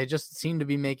now, and they just seem to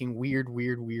be making weird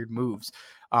moves.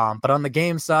 But on the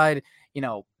game side,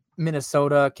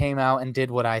 Minnesota came out and did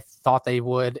what I thought they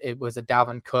would. It was a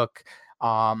Dalvin Cook,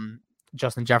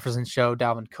 Justin Jefferson show.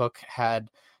 Dalvin Cook had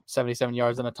 77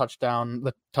 yards and a touchdown,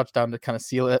 the touchdown to kind of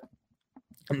seal it.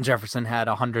 And Jefferson had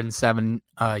 107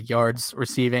 yards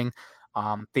receiving.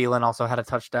 Thielen also had a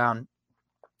touchdown,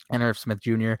 and Irv Smith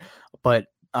Jr. But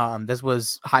this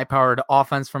was high-powered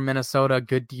offense from Minnesota,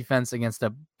 good defense against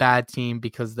a bad team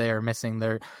because they are missing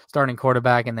their starting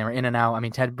quarterback and they were in and out. I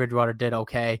mean, Ted Bridgewater did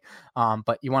okay,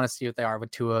 but you want to see what they are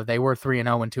with Tua. They were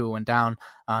 3-0 when Tua went down.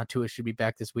 Tua should be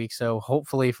back this week, so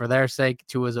hopefully for their sake,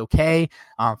 Tua's okay.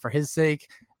 For his sake,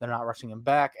 they're not rushing him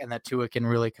back, and that Tua can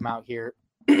really come out here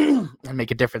and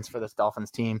make a difference for this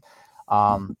Dolphins team.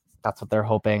 That's what they're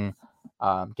hoping.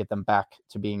 Get them back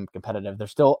to being competitive. They're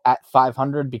still at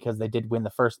 500 because they did win the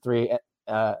first 3 in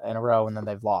a row, and then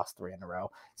they've lost 3 in a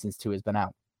row since Tua has been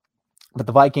out. But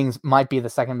the Vikings might be the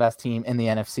second best team in the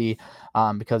NFC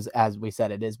because, as we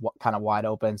said, it is kind of wide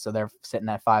open. So they're sitting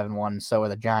at 5-1. So are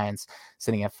the Giants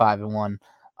sitting at 5-1.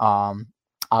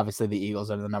 Obviously, the Eagles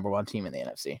are the number 1 team in the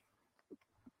NFC.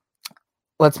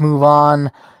 Let's move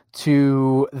on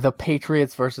to the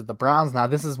Patriots versus the Browns. Now,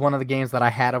 this is one of the games that I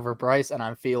had over Bryce, and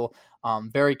I feel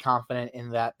very confident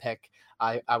in that pick.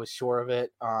 I was sure of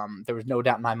it. There was no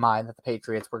doubt in my mind that the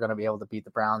Patriots were going to be able to beat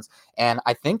the Browns. And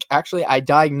I think, actually, I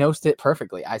diagnosed it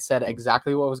perfectly. I said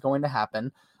exactly what was going to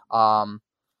happen.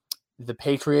 The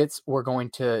Patriots were going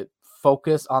to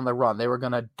focus on the run. They were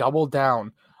going to double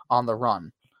down on the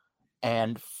run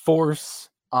and force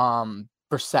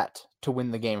Brissett to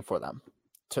win the game for them.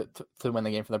 To win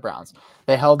the game for the Browns.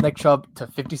 They held Nick Chubb to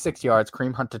 56 yards,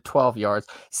 Kareem Hunt to 12 yards,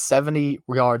 70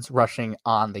 yards rushing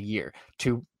on the year,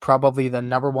 to probably the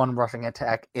number 1 rushing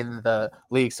attack in the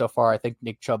league so far. I think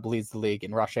Nick Chubb leads the league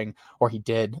in rushing, or he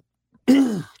did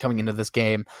coming into this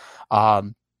game.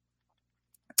 And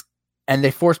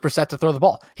they forced Brissett to throw the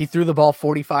ball. He threw the ball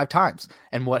 45 times.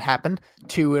 And what happened?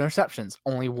 2 interceptions,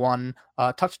 only 1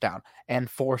 touchdown, and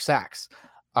 4 sacks.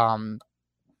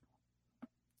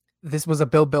 This was a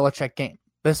Bill Belichick game.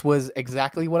 This was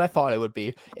exactly what I thought it would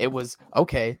be. It was,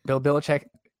 okay, Bill Belichick,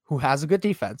 who has a good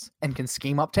defense and can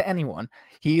scheme up to anyone,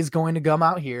 he's going to come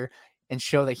out here and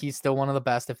show that he's still one of the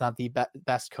best, if not the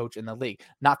best coach in the league.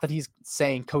 Not that he's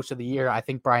saying coach of the year. I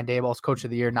think Brian Daboll's coach of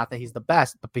the year, not that he's the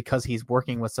best, but because he's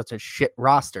working with such a shit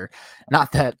roster.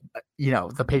 Not that,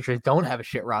 the Patriots don't have a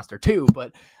shit roster too,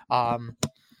 but,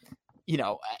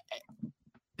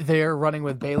 they're running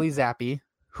with Bailey Zappi,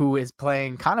 who is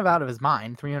playing kind of out of his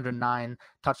mind, 309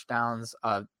 touchdowns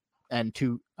and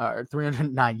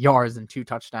 309 yards and 2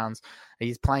 touchdowns.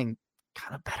 He's playing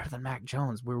kind of better than Mac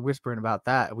Jones. We're whispering about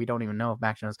that. We don't even know if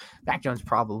Mac Jones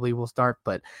probably will start,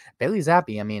 but Bailey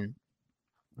Zappi, I mean,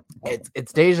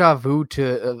 it's deja vu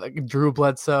to Drew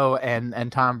Bledsoe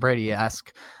and Tom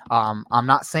Brady-esque. I'm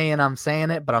not saying I'm saying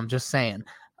it, but I'm just saying.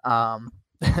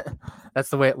 That's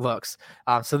the way it looks.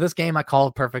 So this game I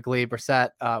called perfectly. Brissett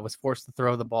was forced to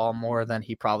throw the ball more than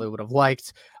he probably would have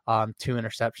liked. 2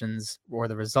 interceptions were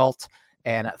the result,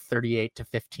 and at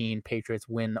 38-15, Patriots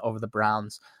win over the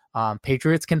Browns.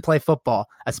 Patriots can play football,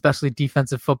 especially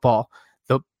defensive football.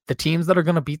 The teams that are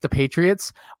going to beat the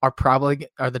Patriots are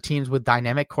the teams with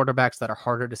dynamic quarterbacks that are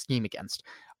harder to scheme against.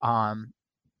 I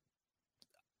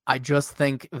just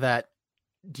think that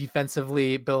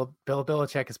defensively, Bill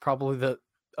Belichick is probably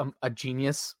a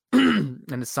genius, and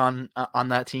his son on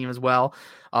that team as well.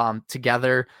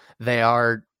 Together, they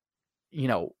are,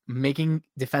 making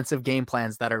defensive game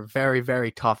plans that are very,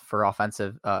 very tough for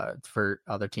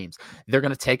other teams. They're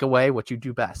going to take away what you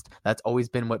do best. That's always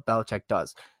been what Belichick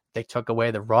does. They took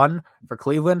away the run for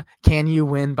Cleveland. Can you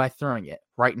win by throwing it?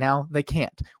 Right now, they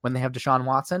can't. When they have Deshaun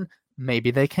Watson,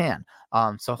 maybe they can.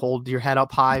 So hold your head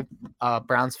up high,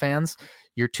 Browns fans.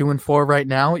 You're 2-4 right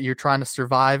now. You're trying to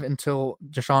survive until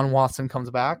Deshaun Watson comes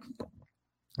back.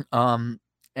 And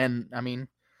I mean,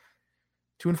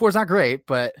 2-4 is not great,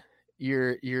 but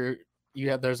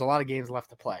there's a lot of games left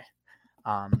to play.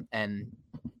 And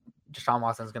Deshaun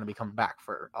Watson is going to be coming back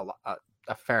for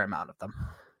a fair amount of them.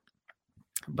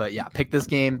 But yeah, pick this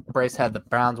game. Bryce had the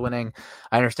Browns winning.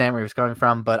 I understand where he was coming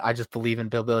from, but I just believe in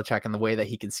Bill Belichick and the way that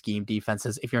he can scheme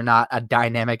defenses. If you're not a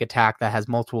dynamic attack that has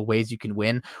multiple ways you can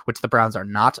win, which the Browns are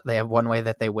not, they have one way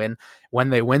that they win. When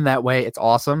they win that way, it's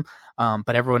awesome.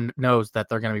 But everyone knows that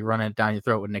they're going to be running it down your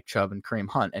throat with Nick Chubb and Kareem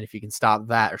Hunt. And if you can stop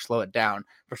that or slow it down,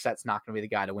 Brissett's not going to be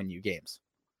the guy to win you games.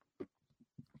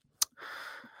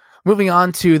 Moving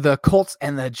on to the Colts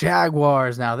and the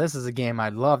Jaguars. Now, this is a game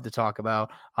I'd love to talk about.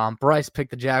 Bryce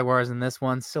picked the Jaguars in this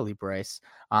one. Silly Bryce.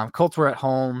 Colts were at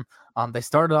home. They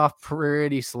started off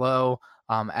pretty slow,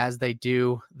 as they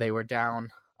do. They were down.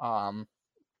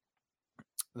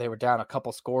 They were down a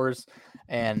couple scores,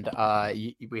 and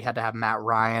we had to have Matt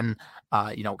Ryan,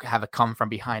 have a come from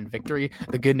behind victory.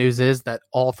 The good news is that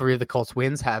all three of the Colts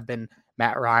wins have been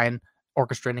Matt Ryan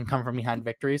orchestrating come from behind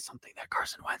victories, something that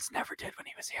Carson Wentz never did when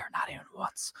he was here, not even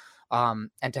once.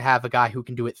 And to have a guy who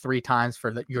can do it 3 times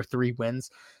for your 3 wins,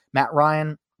 Matt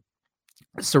Ryan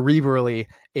cerebrally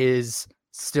is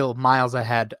still miles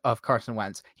ahead of Carson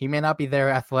Wentz. He may not be there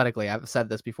athletically. I've said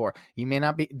this before. He may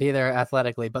not be there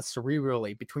athletically, but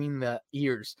cerebrally, between the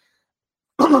ears,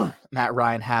 Matt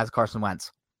Ryan has Carson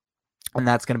Wentz. And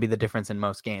that's going to be the difference in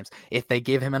most games. If they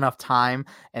give him enough time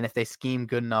and if they scheme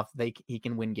good enough, he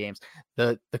can win games.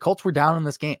 The Colts were down in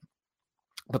this game,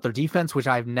 but their defense, which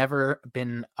I've never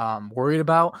been worried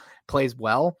about, plays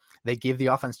well. They give the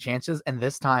offense chances, and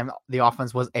this time the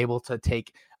offense was able to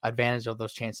take advantage of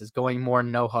those chances, going more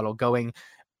no huddle, going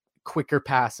quicker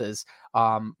passes,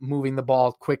 moving the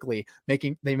ball quickly.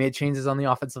 They made changes on the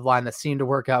offensive line that seemed to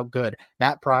work out good.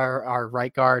 Matt Pryor, our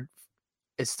right guard,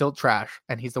 is still trash,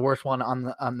 and he's the worst one on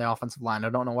the offensive line. I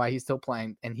don't know why he's still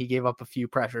playing, and he gave up a few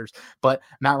pressures, but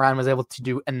Matt Ryan was able to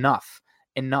do enough.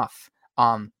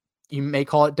 You may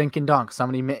call it dink and dunk.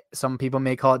 Some people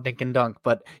may call it dink and dunk,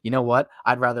 but you know what?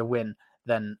 I'd rather win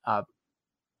than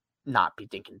not be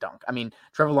dink and dunk. I mean,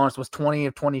 Trevor Lawrence was 20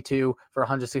 of 22 for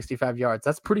 165 yards.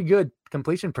 That's pretty good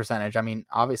completion percentage. I mean,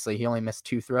 obviously he only missed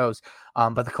 2 throws,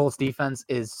 but the Colts defense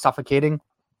is suffocating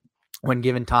when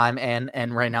given time,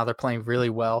 and right now they're playing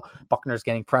really well. Buckner's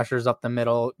getting pressures up the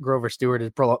middle. Grover Stewart is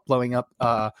blowing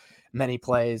up many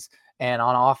plays. And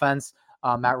on offense,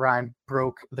 Matt Ryan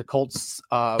broke the Colts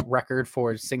record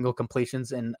for single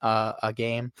completions in a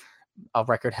game, a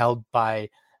record held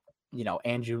by,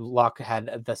 Andrew Luck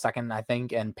had the second, I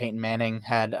think, and Peyton Manning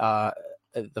had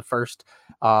the first.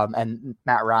 And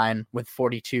Matt Ryan with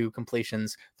 42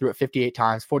 completions, threw it 58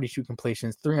 times, 42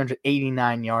 completions,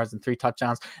 389 yards and 3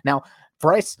 touchdowns. Now,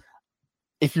 Bryce,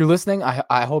 if you're listening,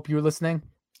 I hope you're listening,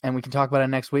 and we can talk about it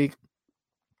next week.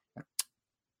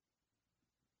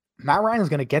 Matt Ryan is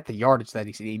going to get the yardage that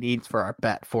he needs for our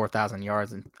bet, 4,000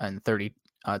 yards and 30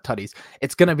 tutties.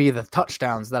 It's going to be the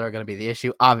touchdowns that are going to be the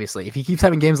issue. Obviously, if he keeps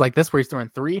having games like this where he's throwing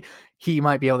 3, he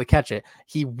might be able to catch it.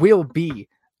 He will be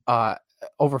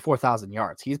over 4,000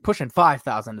 yards. He's pushing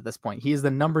 5,000 at this point. He is the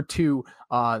number 2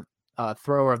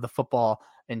 thrower of the football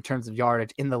in terms of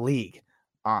yardage in the league.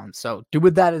 So do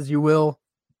with that as you will.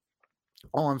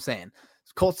 All I'm saying,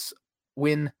 Colts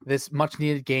win this much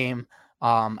needed game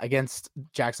against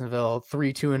Jacksonville,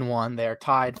 3-2-1. They're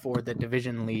tied for the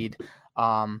division lead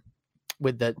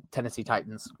with the Tennessee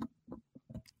Titans.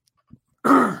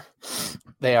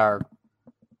 They are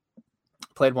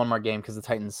played one more game because the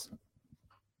Titans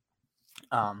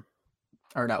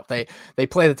they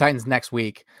play the Titans next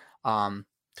week to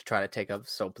try to take a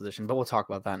sole position, but we'll talk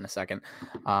about that in a second.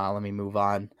 Let me move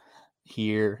on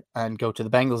here and go to the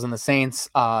Bengals and the Saints.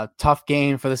 Tough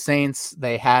game for the Saints.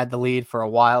 They had the lead for a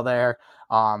while there.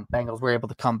 Bengals were able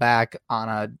to come back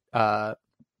on a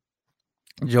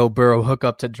Joe Burrow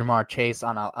hookup to Jamar Chase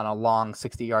on a long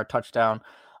 60-yard touchdown.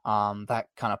 That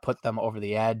kind of put them over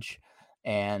the edge,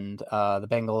 and the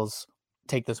Bengals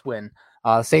take this win.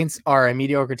 Saints are a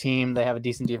mediocre team. They have a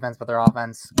decent defense, but their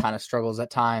offense kind of struggles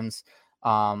at times.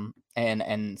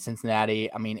 And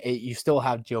Cincinnati, I mean, you still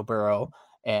have Joe Burrow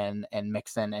and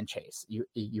Mixon and Chase.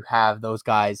 You have those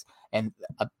guys, and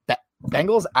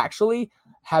Bengals actually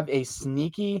have a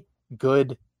sneaky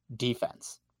good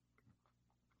defense.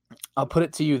 I'll put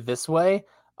it to you this way.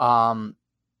 The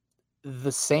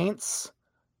Saints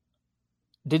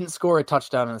didn't score a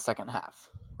touchdown in the second half,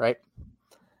 right?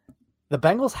 the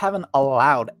Bengals haven't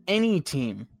allowed any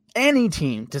team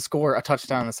to score a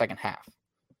touchdown in the second half.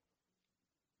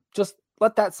 Just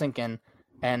let that sink in,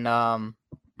 and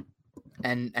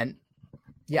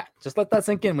yeah, just let that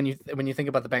sink in when you think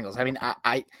about the Bengals. I mean,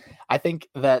 I think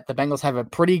that the Bengals have a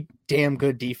pretty damn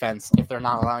good defense if they're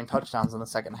not allowing touchdowns in the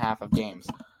second half of games.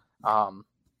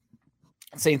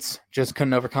 Saints just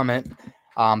couldn't overcome it.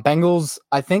 Bengals,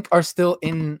 I think, are still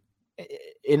in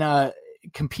a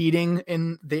competing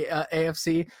in the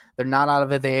AFC. They're not out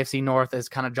of it. The AFC North is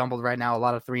kind of jumbled right now. A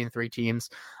lot of 3-3 teams.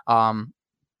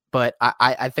 But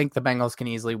I think the Bengals can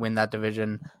easily win that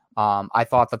division. I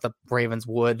thought that the Ravens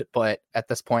would, but at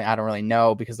this point, I don't really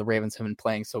know because the Ravens have been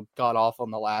playing so god awful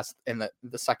in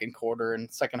the second quarter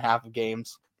and second half of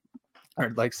games,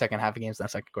 or like second half of games,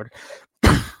 not second quarter,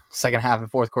 second half and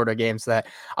fourth quarter games, that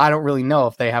I don't really know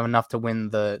if they have enough to win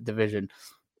the division.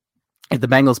 If the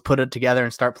Bengals put it together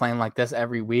and start playing like this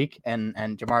every week, and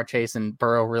Jamar Chase and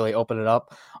Burrow really open it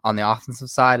up on the offensive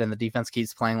side, and the defense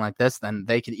keeps playing like this, then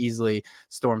they could easily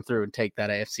storm through and take that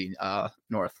AFC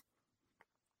North.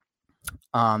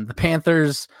 The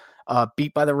Panthers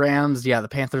beat by the Rams. Yeah, the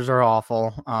Panthers are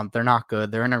awful. They're not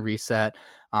good. They're in a reset.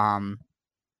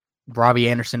 Robbie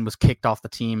Anderson was kicked off the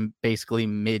team basically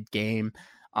mid-game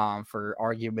for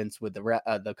arguments with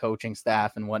the coaching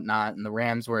staff and whatnot. And the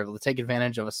Rams were able to take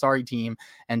advantage of a sorry team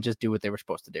and just do what they were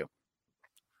supposed to do.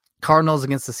 Cardinals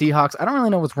against the Seahawks. I don't really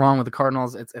know what's wrong with the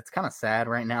Cardinals. It's kind of sad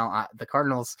right now. The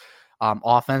Cardinals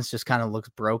offense just kind of looks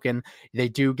broken. They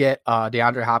do get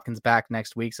DeAndre Hopkins back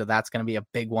next week, so that's going to be a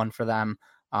big one for them,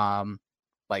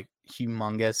 like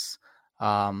humongous.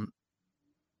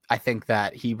 I think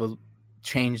that he will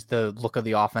change the look of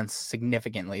the offense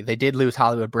significantly. They did lose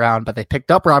Hollywood Brown, but they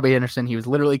picked up Robbie Anderson. He was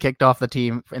literally kicked off the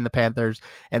team in the Panthers,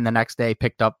 and the next day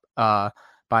picked up or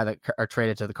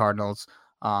traded to the Cardinals.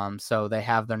 So they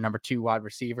have their number 2 wide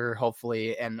receiver,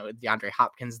 hopefully, and DeAndre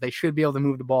Hopkins. They should be able to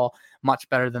move the ball much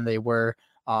better than they were,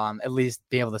 at least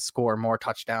be able to score more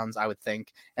touchdowns, I would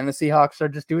think. And the Seahawks are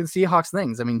just doing Seahawks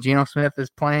things. I mean, Geno Smith is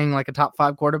playing like a top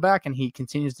 5 quarterback, and he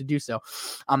continues to do so.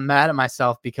 I'm mad at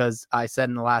myself because I said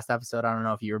in the last episode, I don't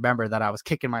know if you remember, that I was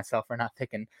kicking myself for not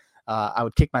picking. I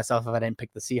would kick myself if I didn't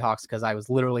pick the Seahawks, because I was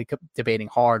literally debating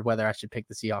hard whether I should pick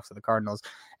the Seahawks or the Cardinals.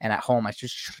 And at home, I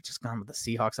should have just gone with the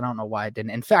Seahawks. And I don't know why I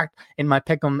didn't. In fact, in my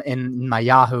pick'em, in my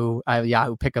Yahoo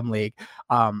pick'em league,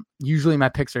 usually my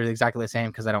picks are exactly the same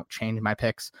because I don't change my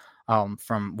picks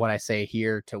from what I say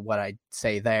here to what I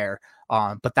say there.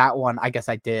 But that one, I guess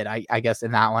I did. I guess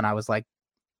in that one, I was like,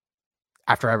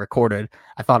 after I recorded,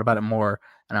 I thought about it more,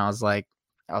 and I was like,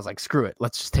 screw it,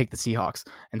 let's just take the Seahawks.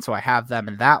 And so I have them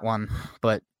in that one,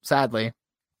 but sadly,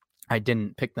 I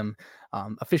didn't pick them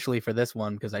officially for this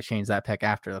one because I changed that pick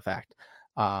after the fact.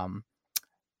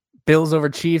 Bills over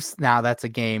Chiefs. Now that's a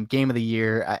game of the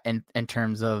year in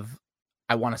terms of,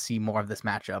 I want to see more of this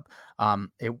matchup.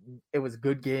 It was a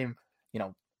good game. You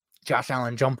know, Josh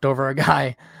Allen jumped over a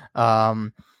guy,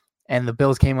 and the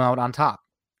Bills came out on top.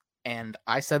 And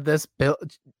I said this,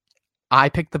 I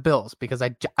picked the Bills because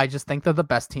I just think they're the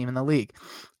best team in the league.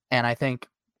 And I think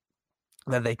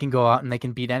that they can go out and they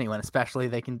can beat anyone, especially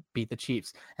they can beat the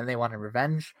Chiefs. And they wanted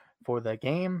revenge for the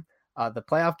game, the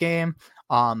playoff game.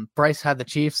 Bryce had the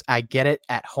Chiefs. I get it.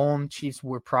 At home, Chiefs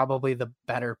were probably the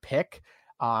better pick.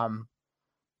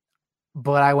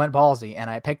 But I went ballsy and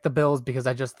I picked the Bills because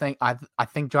I just think I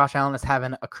think Josh Allen is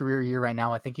having a career year right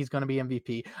now. I think he's going to be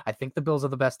MVP. I think the Bills are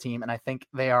the best team, and I think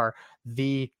they are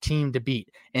the team to beat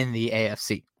in the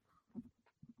AFC.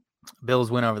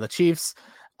 Bills win over the Chiefs.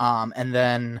 And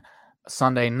then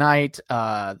Sunday night,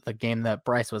 the game that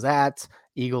Bryce was at,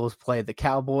 Eagles played the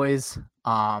Cowboys.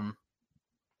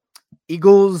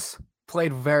 Eagles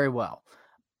played very well,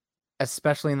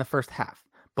 especially in the first half.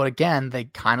 But again, they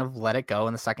kind of let it go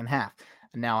in the second half.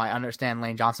 Now, I understand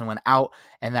Lane Johnson went out,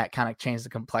 and that kind of changed the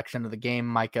complexion of the game.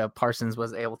 Micah Parsons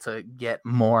was able to get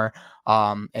more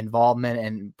involvement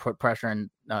and put pressure, and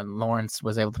Lawrence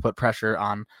was able to put pressure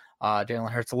on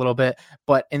Jalen Hurts a little bit.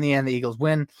 But in the end, the Eagles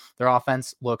win. Their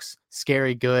offense looks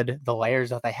scary good. The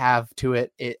layers that they have to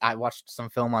it, I watched some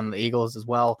film on the Eagles as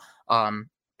well.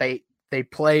 They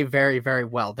play very, very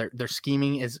well. Their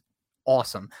scheming is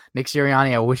awesome. Nick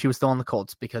Sirianni, I wish he was still on the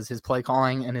Colts because his play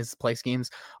calling and his play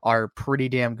schemes are pretty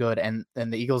damn good, and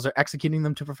the Eagles are executing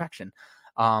them to perfection.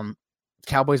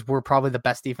 Cowboys were probably the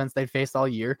best defense they'd faced all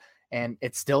year, and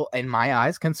it's still, in my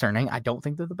eyes, concerning. I don't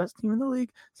think they're the best team in the league.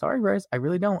 Sorry, Bryce, I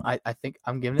really don't. I think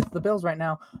I'm giving it to the Bills right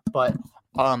now, but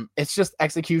it's just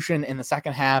execution in the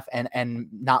second half and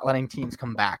not letting teams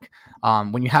come back.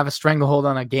 When you have a stranglehold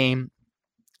on a game,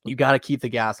 you got to keep the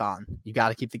gas on. You got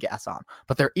to keep the gas on.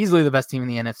 But they're easily the best team in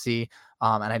the NFC,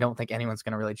 and I don't think anyone's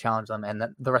going to really challenge them. And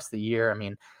the rest of the year, I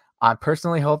mean, I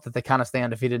personally hope that they kind of stay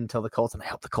undefeated until the Colts, and I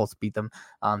hope the Colts beat them.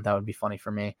 That would be funny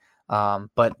for me.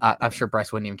 But I'm sure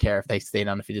Bryce wouldn't even care if they stayed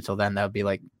undefeated till then. That would be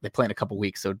like they play in a couple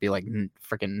weeks, so it'd be like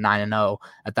freaking 9-0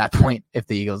 at that point if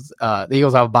the Eagles have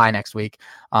a bye next week.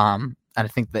 And I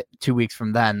think that 2 weeks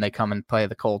from then they come and play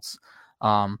the Colts.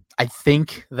 I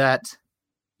think that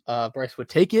Bryce would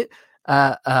take it.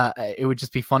 It would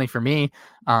just be funny for me.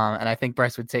 And I think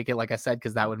Bryce would take it, like I said,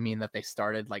 because that would mean that they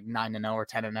started like 9-0 or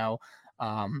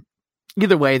 10-0.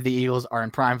 Either way, the Eagles are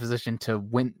in prime position to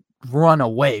run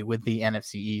away with the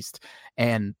NFC East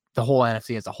and the whole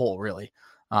NFC as a whole, really.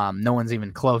 No one's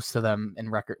even close to them in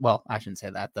record. Well, I shouldn't say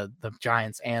that. The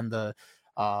Giants and the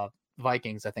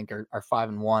Vikings, I think, are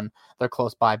 5-1. They're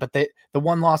close by, but the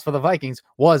one loss for the Vikings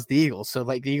was the Eagles. So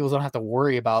like the Eagles don't have to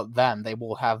worry about them. They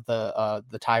will have the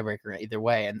tiebreaker either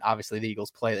way. And obviously the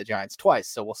Eagles play the Giants twice.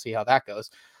 So we'll see how that goes.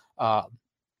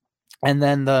 And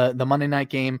then the Monday night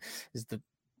game is the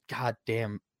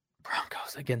goddamn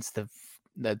Broncos against the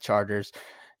Chargers.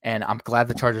 And I'm glad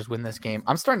the Chargers win this game.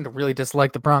 I'm starting to really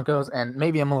dislike the Broncos, and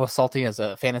maybe I'm a little salty as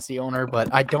a fantasy owner,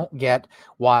 but I don't get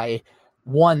why,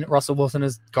 one, Russell Wilson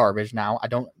is garbage now. I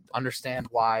don't understand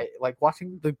why. Like,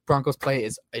 watching the Broncos play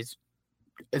is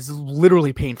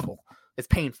literally painful. It's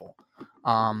painful.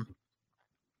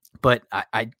 But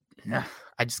I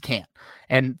just can't.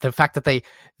 And the fact that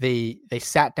they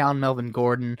sat down Melvin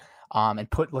Gordon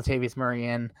and put Latavius Murray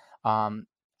in.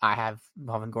 I have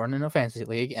Melvin Gordon in a fantasy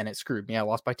league, and it screwed me. I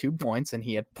lost by 2 points, and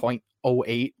he had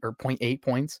 0.08 or 0.8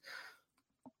 points.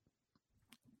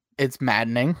 It's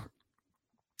maddening.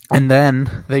 And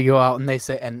then they go out and they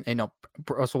say, and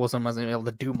Russell Wilson wasn't able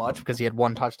to do much because he had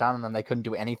 1 touchdown, and then they couldn't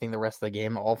do anything the rest of the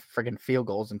game, all friggin' field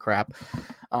goals and crap.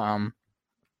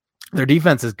 Their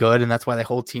defense is good, and that's why they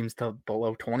hold teams to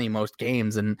below 20 most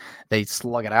games, and they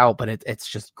slug it out. But it's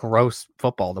just gross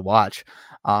football to watch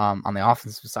on the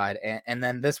offensive side. And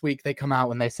then this week they come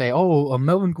out and they say, "Oh,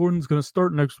 Melvin Gordon's going to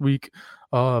start next week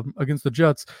against the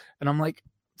Jets," and I'm like,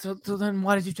 "So then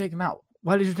why did you take him out?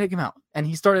 Why did you take him out?" And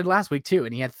he started last week too,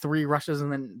 and he had 3 rushes,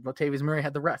 and then Latavius Murray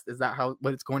had the rest. Is that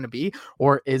what it's going to be,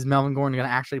 or is Melvin Gordon going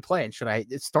to actually play? And should I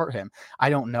start him? I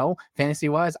don't know. Fantasy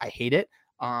wise, I hate it.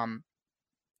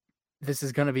 This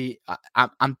is going to be,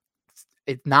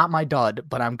 it's not my dud,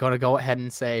 but I'm going to go ahead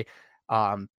and say,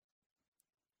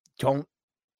 don't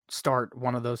start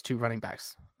one of those 2 running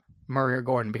backs, Murray or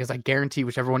Gordon, because I guarantee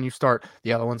whichever one you start,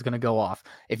 the other one's going to go off.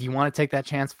 If you want to take that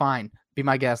chance, fine. Be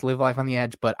my guest, live life on the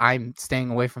edge, but I'm staying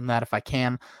away from that if I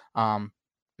can.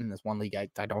 In this one league, I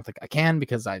don't think I can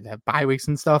because I have bye weeks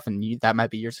and stuff, and that might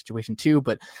be your situation too,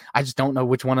 but I just don't know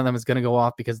which one of them is going to go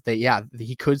off because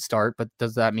he could start, but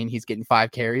does that mean he's getting 5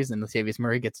 carries and Latavius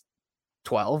Murray gets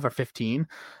 12 or 15?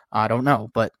 I don't know,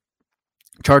 but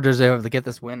Chargers are able to get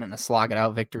this win and a slog it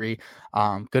out victory.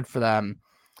 Good for them.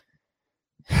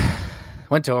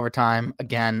 Went to overtime.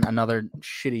 Again, another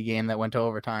shitty game that went to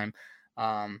overtime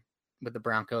with the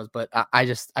Broncos, but I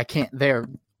can't. They're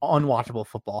unwatchable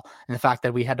football, and the fact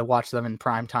that we had to watch them in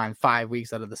prime time 5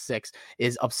 weeks out of the 6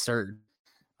 is absurd.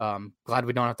 Glad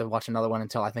we don't have to watch another one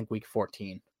until I think week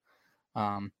 14.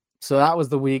 So that was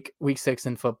the week 6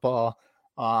 in football.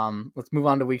 Let's move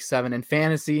on to week 7 in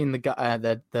fantasy. In the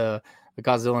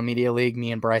Godzilla Media League,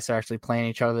 me and Bryce are actually playing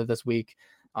each other this week.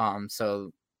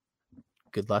 So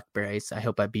good luck, Bryce. I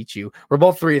hope I beat you. We're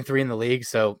both 3-3 in the league,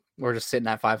 so we're just sitting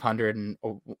at 500, and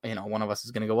one of us is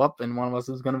going to go up, and one of us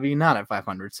is going to be not at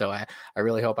 500. So I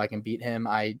really hope I can beat him.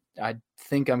 I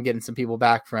think I'm getting some people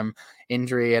back from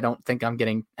injury. I don't think I'm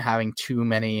having too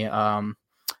many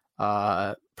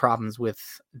problems with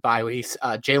bye weeks.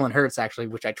 Jalen Hurts, actually,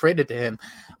 which I traded to him.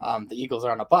 The Eagles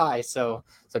are on a bye, so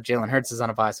Jalen Hurts is on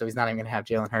a bye, so he's not even going to have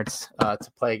Jalen Hurts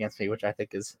to play against me, which I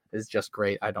think is just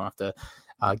great. I don't have to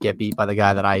get beat by the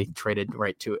guy that I traded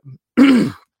right to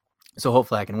it. So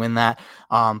hopefully I can win that.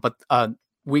 But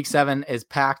week 7 is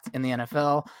packed in the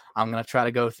NFL. I'm going to try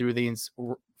to go through these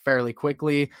fairly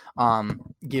quickly.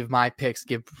 Give my picks,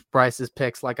 give Bryce's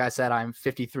picks. Like I said, I'm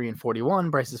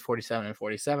 53-41. Bryce is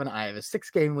 47-47. I have a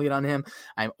 6-game lead on him.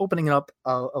 I'm opening up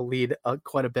a lead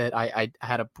quite a bit. I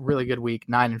had a really good week,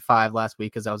 9-5 last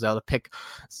week, because I was able to pick,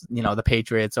 the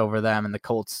Patriots over them and the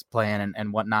Colts playing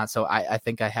and whatnot. So I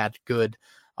think I had good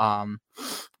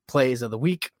plays of the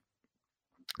week.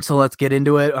 So let's get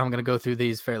into it. I'm going to go through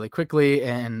these fairly quickly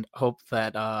and hope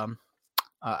that I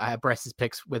have Bryce's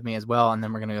picks with me as well. And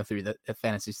then we're going to go through the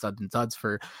fantasy studs and duds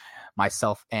for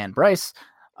myself and Bryce.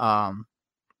 All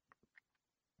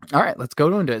right, let's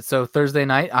go into it. So Thursday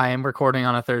night, I am recording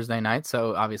on a Thursday night.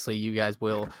 So obviously you guys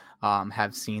will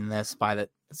have seen this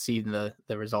seen the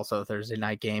results of the Thursday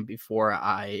night game before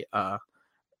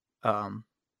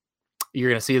you're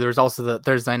going to see the results of the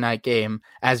Thursday night game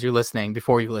as you're listening,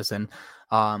 before you listen.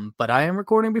 But I am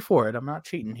recording before it. I'm not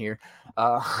cheating here.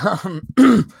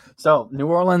 So New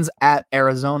Orleans at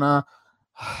Arizona.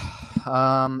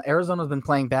 Arizona's been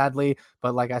playing badly,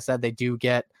 but like I said, they do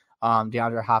get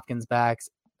DeAndre Hopkins back,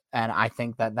 and I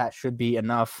think that should be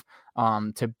enough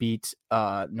to beat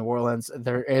New Orleans.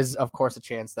 There is, of course, a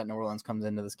chance that New Orleans comes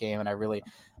into this game, and I really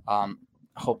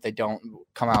hope they don't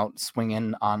come out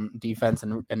swinging on defense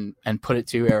and put it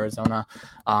to Arizona.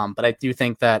 But I do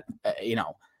think that,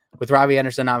 with Robbie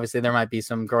Anderson, obviously there might be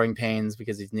some growing pains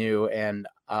because he's new, and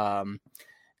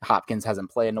Hopkins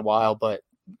hasn't played in a while, but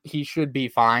he should be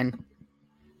fine,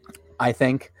 I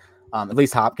think. At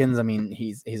least Hopkins, I mean,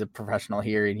 he's a professional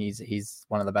here, and he's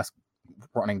one of the best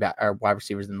running back or wide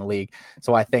receivers in the league.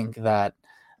 So I think that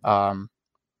I'm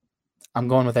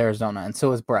going with Arizona, and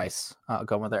so is Bryce.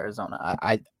 Going with Arizona.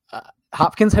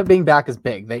 Hopkins being back is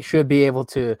big. They should be able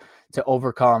to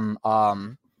overcome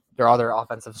their other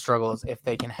offensive struggles if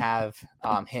they can have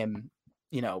him,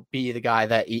 be the guy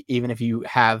that even if you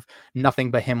have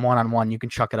nothing but him one-on-one, you can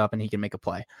chuck it up and he can make a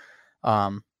play.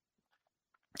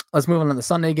 Let's move on to the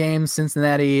Sunday game.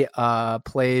 Cincinnati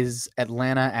plays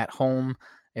Atlanta at home.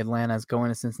 Atlanta's going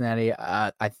to Cincinnati.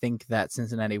 I think that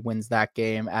Cincinnati wins that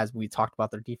game. As we talked about,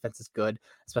 their defense is good,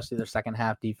 especially their second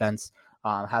half defense.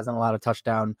 Hasn't allowed a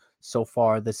touchdown so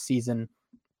far this season,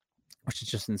 which is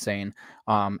just insane.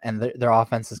 And their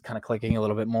offense is kind of clicking a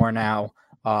little bit more now.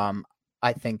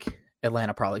 I think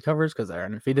Atlanta probably covers because they're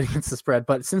undefeated against the spread,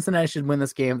 but Cincinnati should win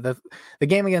this game. The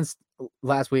game against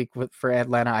last week for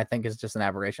Atlanta, I think, is just an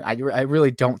aberration. I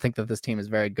really don't think that this team is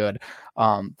very good.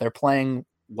 They're playing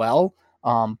well,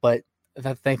 but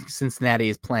I think Cincinnati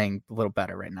is playing a little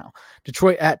better right now.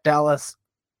 Detroit at Dallas.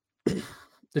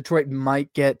 Detroit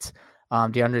might get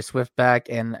DeAndre Swift back,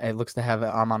 and it looks to have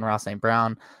Amon-Ra St.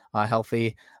 Brown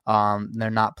healthy. They're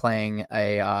not playing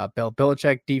a Bill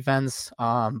Belichick defense,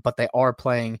 but they are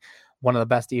playing one of the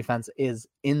best defenses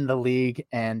in the league,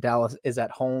 and Dallas is at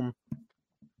home.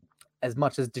 As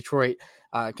much as Detroit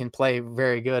can play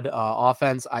very good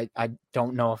offense, I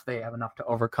don't know if they have enough to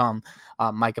overcome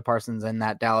Micah Parsons and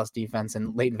that Dallas defense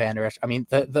and Leighton Vander Esch. I mean,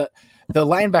 the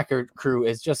linebacker crew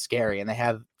is just scary, and they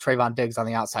have Trayvon Diggs on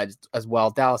the outside as well.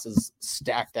 Dallas is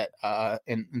stacked at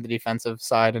in the defensive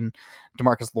side, and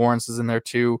DeMarcus Lawrence is in there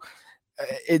too.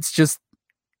 It's just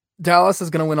Dallas is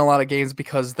going to win a lot of games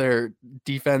because their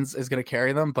defense is going to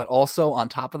carry them, but also on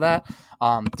top of that,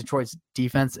 Detroit's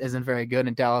defense isn't very good,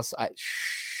 and Dallas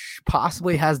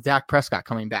possibly has Dak Prescott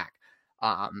coming back.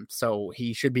 So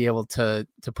he should be able to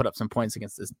put up some points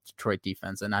against this Detroit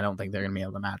defense, and I don't think they're going to be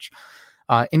able to match.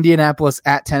 Indianapolis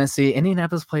at Tennessee.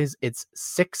 Indianapolis plays its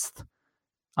sixth.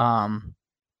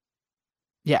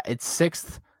 It's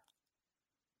sixth.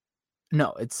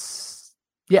 It's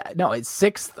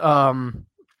sixth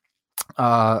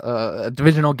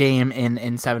divisional game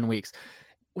in 7 weeks,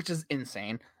 which is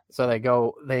insane. So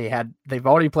they've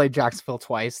already played Jacksonville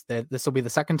twice. This will be the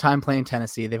second time playing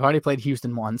Tennessee. They've already played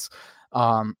Houston once.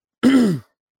 So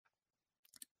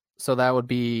that would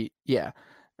be,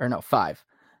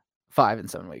 5 in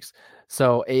 7 weeks.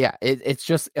 So it's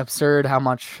just absurd how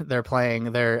much they're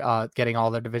playing. They're getting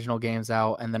all their divisional games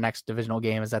out, and the next divisional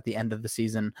game is at the end of the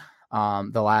season.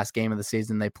 The last game of the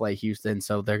season they play Houston,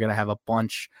 so they're gonna have a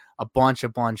bunch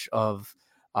of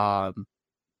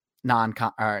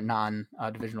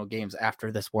non-divisional games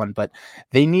after this one. But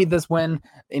they need this win.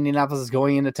 Indianapolis is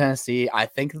going into Tennessee. I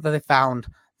think that they found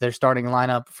their starting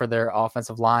lineup for their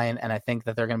offensive line, and I think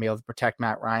that they're going to be able to protect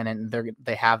Matt Ryan, and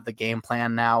they have the game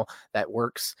plan now that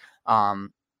works.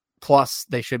 Plus,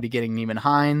 they should be getting Neiman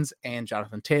Hines and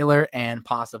Jonathan Taylor and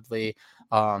possibly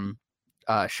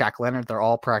Shaq Leonard. They're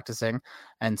all practicing,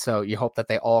 and so you hope that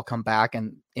they all come back,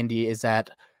 and Indy is at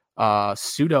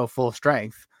pseudo full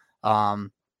strength.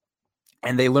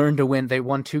 And they learned to win. They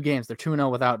won 2 games. They're 2-0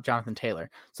 without Jonathan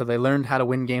Taylor. So they learned how to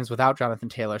win games without Jonathan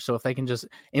Taylor. So if they can just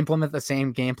implement the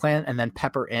same game plan and then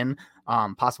pepper in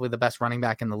possibly the best running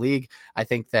back in the league, I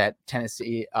think that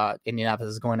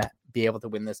Indianapolis is going to be able to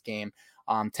win this game.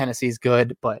 Tennessee's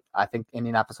good, but I think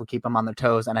Indianapolis will keep them on their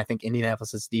toes. And I think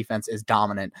Indianapolis's defense is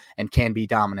dominant and can be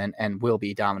dominant and will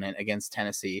be dominant against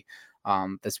Tennessee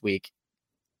this week.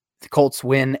 The Colts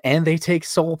win, and they take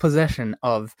sole possession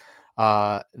of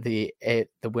the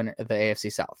winner of the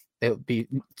AFC South. They'll be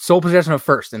sole possession of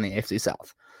first in the AFC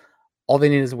South. All they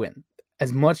need is a win.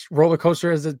 As much roller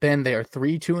coaster as it's been, they are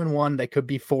 3-2-1. They could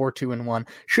be 4-2-1.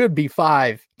 Should be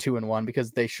 5-2-1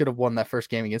 because they should have won that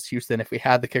first game against Houston if we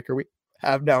had the kicker we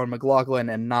have now in McLaughlin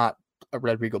and not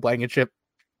Rodrigo Blankenship,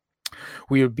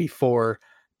 we would be 4-2-1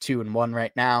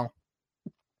 right now.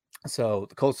 So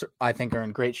the Colts, I think, are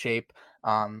in great shape.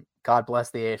 God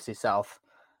bless the AFC South.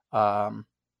 I'm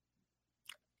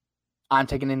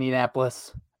taking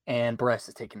Indianapolis, and Bryce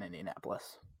is taking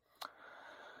Indianapolis.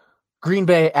 Green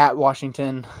Bay at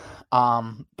Washington.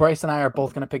 Bryce and I are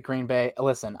both going to pick Green Bay.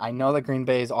 Listen, I know that Green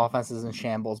Bay's offense is in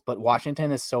shambles, but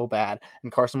Washington is so bad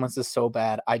and Carson Wentz is so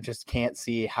bad. I just can't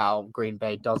see how Green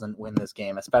Bay doesn't win this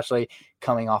game, especially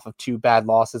coming off of 2 bad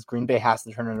losses. Green Bay has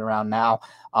to turn it around now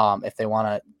if they want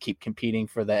to keep competing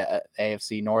for the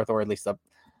AFC North, or at least the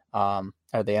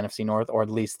NFC North, or at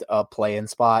least a play-in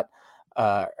spot.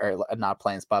 Or not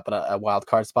playing spot, but a wild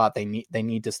card spot. They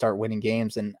need to start winning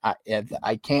games, and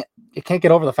I can't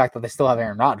get over the fact that they still have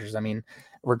Aaron Rodgers. I mean,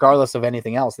 regardless of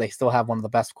anything else, they still have one of the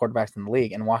best quarterbacks in the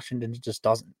league, and Washington just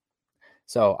doesn't.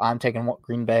 So I'm taking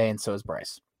Green Bay, and so is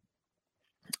Bryce.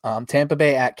 Tampa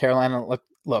Bay at Carolina.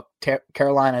 Look,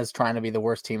 Carolina is trying to be the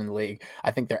worst team in the league.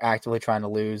 I think they're actively trying to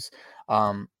lose.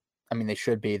 I mean, they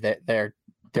should be.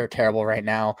 They're terrible right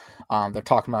now. They're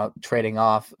talking about trading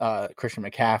off Christian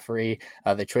McCaffrey.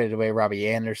 They traded away Robbie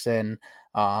Anderson.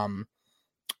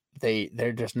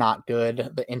 They're just not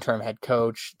good. The interim head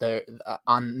coach, they're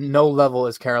on no level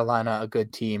is Carolina a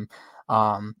good team.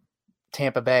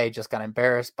 Tampa Bay just got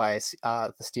embarrassed by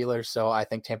the Steelers, so I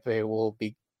think Tampa Bay will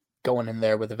be going in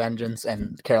there with a vengeance,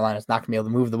 and Carolina's not going to be able to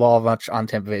move the ball much on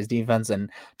Tampa Bay's defense, and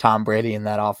Tom Brady and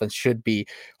that offense should be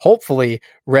hopefully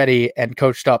ready and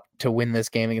coached up to win this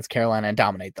game against Carolina and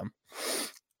dominate them.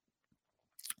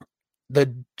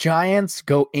 The Giants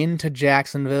go into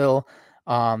Jacksonville.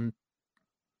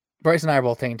 Bryce and I are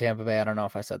both taking Tampa Bay. I don't know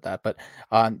if I said that, but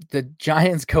the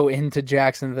Giants go into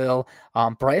Jacksonville.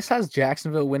 Bryce has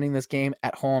Jacksonville winning this game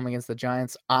at home against the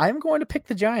Giants. I'm going to pick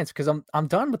the Giants because I'm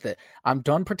done with it. I'm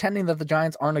done pretending that the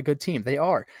Giants aren't a good team. They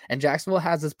are. And Jacksonville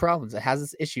has its problems. It has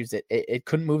its issues. It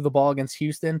couldn't move the ball against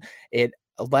Houston. It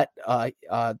let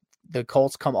the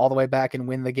Colts come all the way back and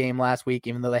win the game last week,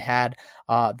 even though they had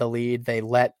the lead. They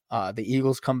let the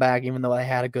Eagles come back, even though they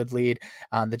had a good lead.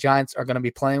 The Giants are going to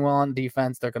be playing well on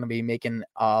defense. They're going to be making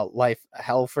life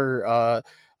hell for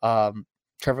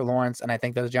Trevor Lawrence, and I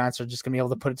think that the Giants are just going to be able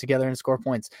to put it together and score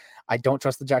points. I don't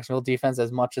trust the Jacksonville defense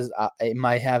as much as it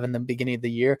might have in the beginning of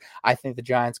the year. I think the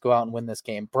Giants go out and win this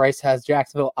game. Bryce has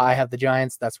Jacksonville. I have the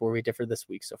Giants. That's where we differ this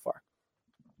week so far.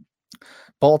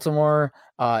 Baltimore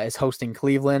is hosting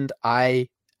Cleveland. I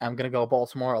am going to go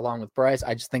Baltimore along with Bryce.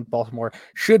 I just think Baltimore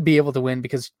should be able to win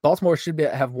because Baltimore should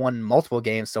have won multiple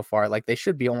games so far. Like, they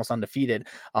should be almost undefeated.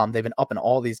 They've been up in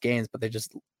all these games, but they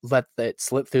just let it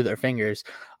slip through their fingers.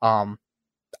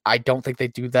 I don't think they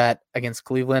do that against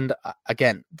Cleveland.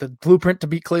 Again, the blueprint to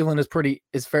beat Cleveland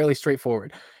is fairly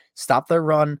straightforward. Stop their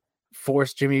run,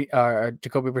 force Jacoby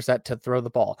Brissett to throw the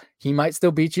ball. He might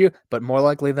still beat you, but more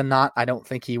likely than not, I don't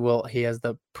think he will. He has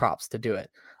the props to do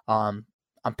it. I'm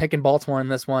picking Baltimore in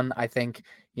this one. I think,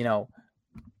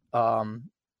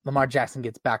 Lamar Jackson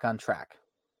gets back on track.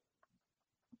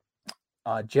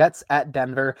 Jets at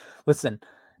Denver. Listen,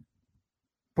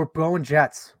 we're going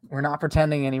Jets. We're not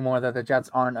pretending anymore that the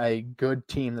Jets aren't a good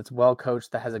team that's well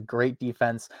coached, that has a great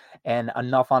defense and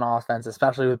enough on offense,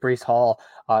 especially with Breece Hall,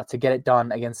 to get it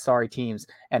done against sorry teams.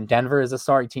 And Denver is a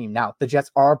sorry team. Now, the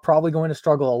Jets are probably going to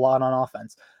struggle a lot on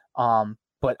offense.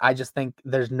 But I just think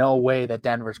there's no way that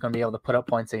Denver's going to be able to put up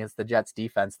points against the Jets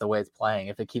defense the way it's playing.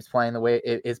 If it keeps playing the way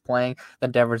it is playing,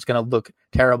 then Denver's going to look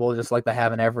terrible just like they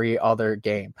have in every other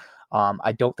game.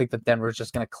 I don't think that Denver's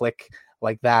just going to click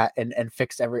like that and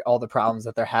fix all the problems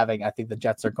that they're having. I think the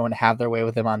Jets are going to have their way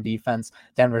with them on defense.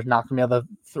 Denver's not going to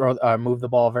be able to move the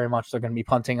ball very much. They're going to be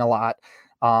punting a lot.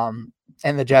 And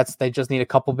the Jets, they just need a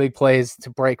couple big plays to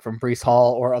break from Breece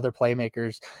Hall or other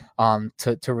playmakers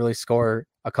to really score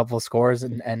a couple of scores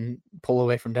and pull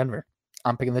away from Denver.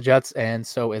 I'm picking the Jets, and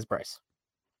so is Bryce.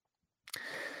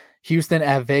 Houston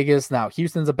at Vegas. Now,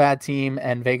 Houston's a bad team,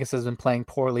 and Vegas has been playing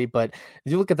poorly, but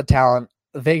if you look at the talent,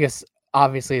 Vegas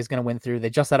obviously is going to win through.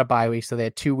 They just had a bye week, so they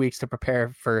had 2 weeks to prepare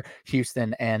for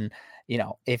Houston, and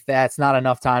if that's not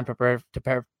enough time to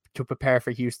prepare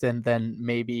for Houston, then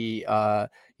maybe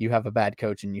you have a bad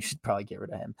coach and you should probably get rid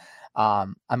of him.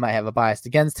 I might have a bias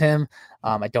against him.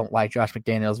 I don't like Josh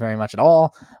McDaniels very much at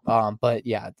all. But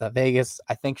yeah, the Vegas,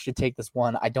 I think, should take this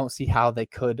one. I don't see how they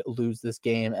could lose this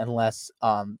game unless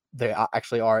they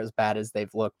actually are as bad as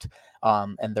they've looked,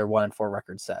 and their 1-4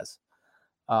 record says.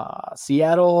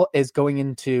 Seattle is going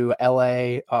into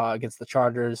LA against the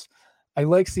Chargers. I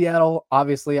like Seattle.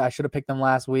 Obviously, I should have picked them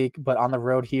last week, but on the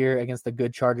road here against a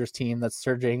good Chargers team that's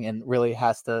surging and really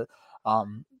has to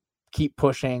keep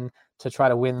pushing to try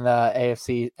to win the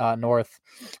AFC North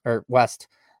or West.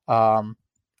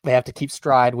 They have to keep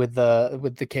stride with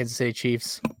the Kansas City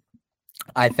Chiefs.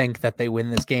 I think that they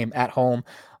win this game at home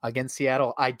against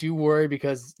Seattle. I do worry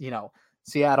because,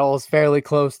 Seattle is fairly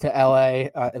close to LA,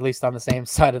 at least on the same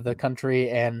side of the country,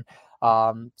 and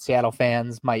Seattle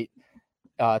fans might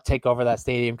take over that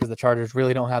stadium because the Chargers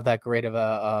really don't have that great of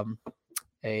a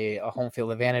home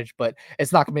field advantage. But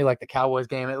it's not going to be like the Cowboys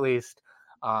game, at least.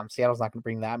 Seattle's not going to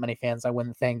bring that many fans, I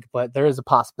wouldn't think, but there is a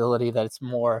possibility that it's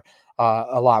a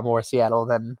lot more Seattle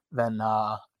than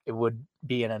it would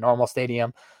be in a normal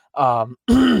stadium. But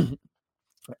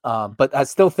I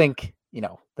still think,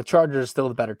 the Chargers are still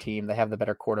the better team. They have the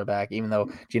better quarterback, even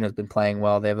though Gino's been playing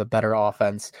well. They have a better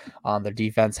offense. Their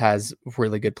defense has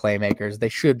really good playmakers. They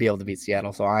should be able to beat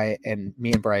Seattle. So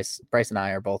me and Bryce and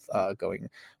I are both going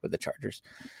with the Chargers.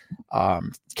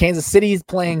 Kansas City is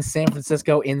playing San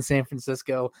Francisco in San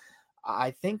Francisco.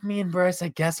 I think me and Bryce, I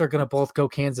guess, are going to both go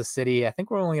Kansas City. I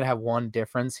think we're only going to have one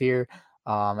difference here,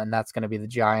 and that's going to be the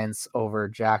Giants over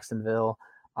Jacksonville.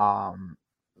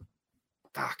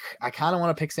 I kind of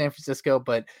want to pick San Francisco,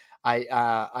 but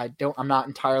I'm not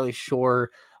entirely sure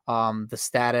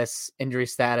the injury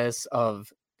status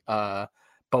of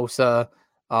Bosa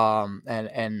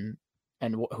and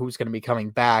who's going to be coming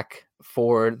back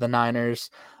for the Niners.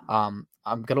 I'm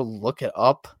going to look it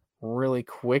up really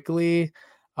quickly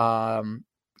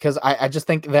because I just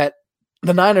think that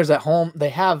the Niners at home,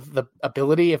 they have the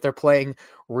ability, if they're playing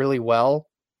really well,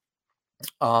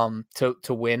 to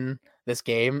win this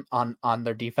game on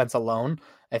their defense alone.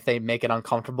 If they make it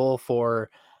uncomfortable for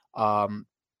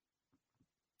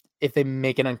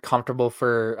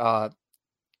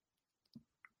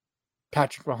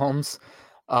Patrick Mahomes.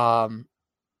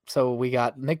 So we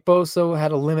got Nick Bosa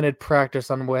had a limited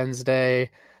practice on Wednesday.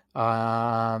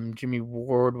 Jimmy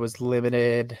Ward was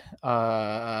limited.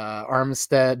 Eric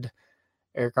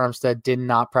Armstead did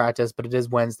not practice, but it is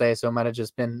Wednesday, so it might have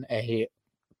just been a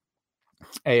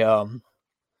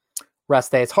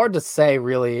rest day. It's hard to say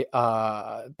really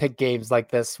pick games like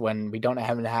this when we don't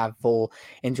have full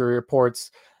injury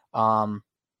reports. I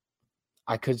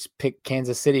could pick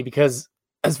Kansas City because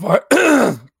as far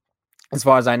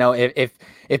as I know, if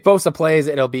Bosa plays,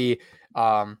 it'll be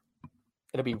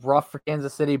rough for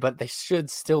Kansas City, but they should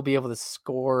still be able to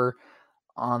score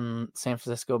on San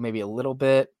Francisco maybe a little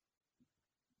bit.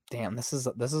 Damn, this is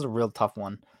a real tough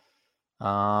one.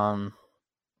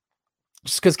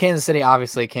 Just because Kansas City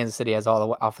has all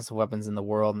the offensive weapons in the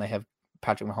world, and they have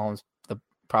Patrick Mahomes,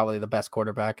 probably the best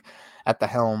quarterback at the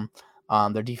helm.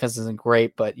 Their defense isn't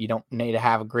great, but you don't need to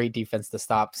have a great defense to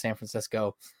stop San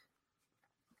Francisco.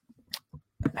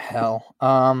 Hell,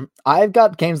 I've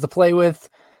got games to play with.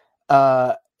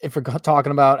 If we're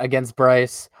talking about against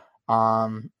Bryce,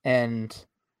 and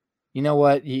you know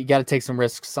what, you got to take some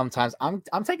risks sometimes. I'm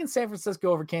taking San Francisco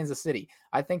over Kansas City.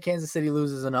 I think Kansas City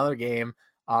loses another game.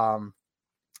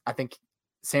 I think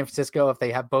San Francisco, if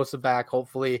they have Bosa back,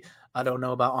 hopefully, I don't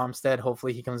know about Armstead.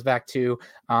 Hopefully he comes back too.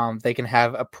 They can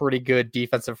have a pretty good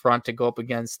defensive front to go up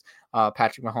against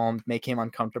Patrick Mahomes, make him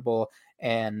uncomfortable,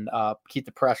 and keep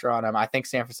the pressure on him. I think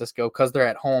San Francisco, because they're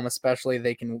at home, especially,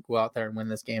 they can go out there and win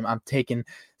this game. I'm taking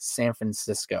San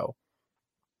Francisco.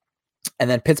 And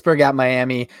then Pittsburgh at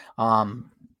Miami.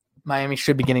 Miami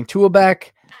should be getting Tua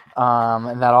back.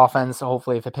 And that offense,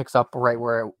 hopefully, if it picks up right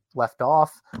where it left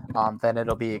off, then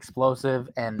it'll be explosive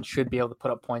and should be able to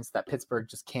put up points that Pittsburgh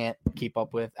just can't keep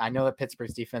up with. I know that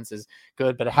Pittsburgh's defense is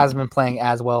good, but it hasn't been playing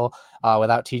as well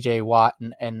without TJ Watt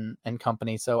and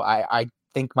company. So I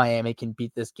think Miami can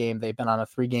beat this game. They've been on a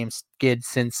 3-game skid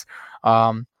since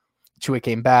Tua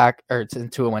came back, or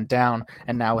since Tua went down,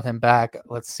 and now with him back,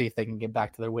 let's see if they can get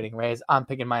back to their winning ways. I'm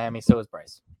picking Miami, so is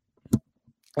Bryce.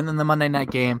 And then the Monday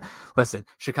night game, listen,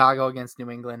 Chicago against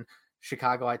New England.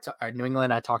 New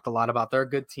England, I talked a lot about. They're a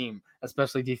good team,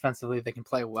 especially defensively. They can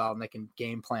play well and they can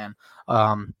game plan.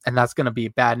 And that's going to be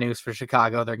bad news for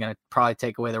Chicago. They're going to probably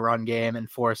take away the run game and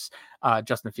force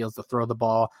Justin Fields to throw the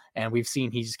ball. And we've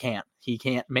seen he just can't. He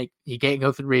can't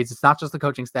go through reads. It's not just the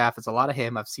coaching staff. It's a lot of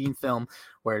him. I've seen film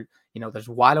where, there's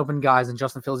wide open guys and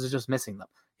Justin Fields is just missing them.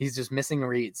 He's just missing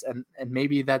reads. And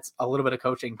maybe that's a little bit of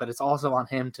coaching, but it's also on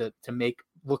him to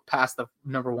look past the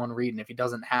number one read. And if he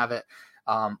doesn't have it,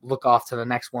 look off to the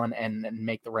next one and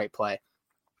make the right play.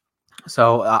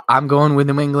 So I'm going with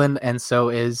New England, and so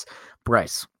is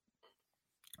Bryce.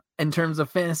 In terms of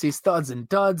fantasy studs and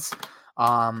duds,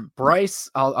 Bryce,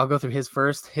 I'll go through his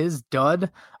first. His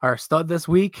stud this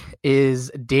week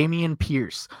is Dameon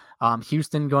Pierce.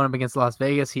 Houston going up against Las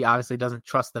Vegas, he obviously doesn't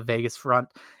trust the Vegas front,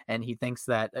 and he thinks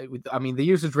that, the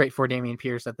usage rate for Dameon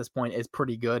Pierce at this point is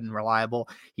pretty good and reliable.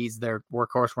 He's their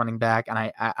workhorse running back, and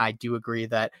I do agree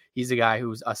that he's a guy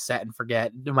who's a set and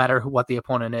forget no matter what the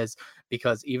opponent is,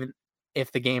 because even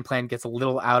if the game plan gets a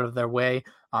little out of their way,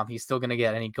 he's still going to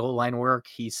get any goal line work.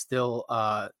 He's still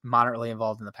moderately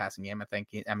involved in the passing game. I think.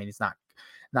 He's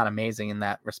not amazing in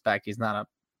that respect. He's not a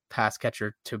pass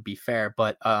catcher, to be fair,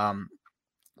 but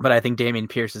I think Dameon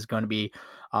Pierce is going to be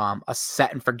a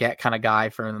set and forget kind of guy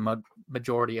for the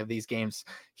majority of these games.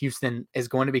 Houston is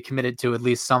going to be committed to at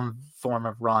least some form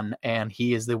of run, and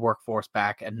he is the workforce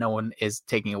back, and no one is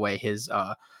taking away his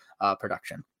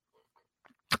production.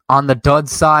 On the dud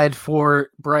side for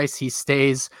Bryce, he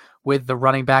stays with the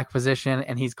running back position,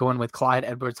 and he's going with Clyde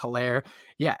Edwards-Helaire.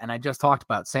 Yeah, and I just talked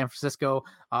about San Francisco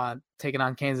taking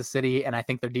on Kansas City, and I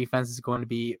think their defense is going to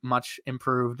be much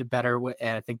improved, better,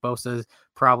 and I think Bosa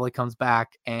probably comes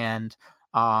back, and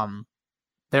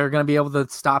they're going to be able to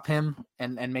stop him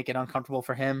and make it uncomfortable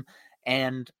for him.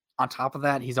 And on top of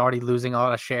that, he's already losing a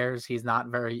lot of shares. He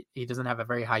doesn't have a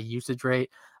very high usage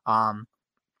rate.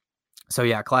 So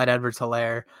yeah, Clyde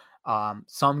Edwards-Helaire.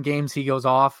 Some games he goes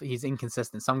off, he's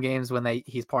inconsistent. Some games when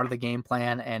he's part of the game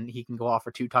plan and he can go off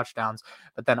for 2 touchdowns,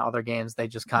 but then other games they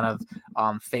just kind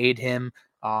of fade him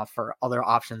for other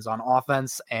options on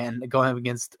offense. And going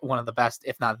against one of the best,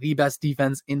 if not the best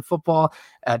defense in football,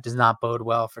 does not bode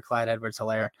well for Clyde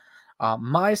Edwards-Helaire.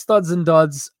 My studs and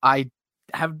duds, I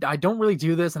don't really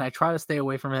do this and I try to stay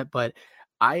away from it, but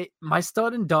my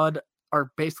stud and dud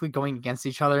are basically going against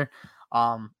each other.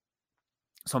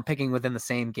 So I'm picking within the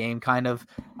same game, kind of.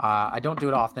 I don't do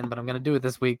it often, but I'm going to do it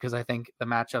this week because I think the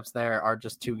matchups there are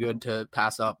just too good to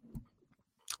pass up.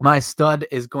 My stud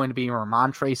is going to be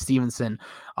Ramondre Stevenson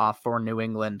for New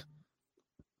England.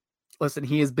 Listen,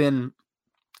 he has been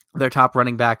their top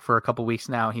running back for a couple weeks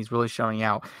now. He's really showing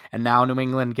out. And now New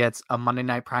England gets a Monday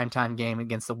night primetime game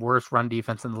against the worst run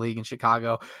defense in the league in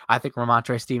Chicago. I think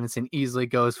Ramondre Stevenson easily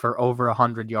goes for over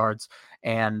 100 yards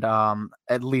and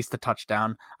at least a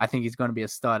touchdown. I think he's going to be a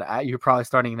stud. You're probably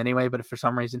starting him anyway, but if for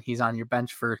some reason he's on your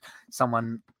bench for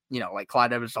someone, like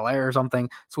Clyde Edwards-Helaire or something,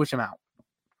 switch him out.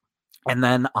 And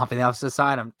then off on the opposite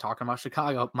side, I'm talking about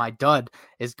Chicago. My dud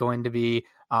is going to be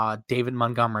David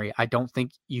Montgomery. I don't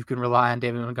think you can rely on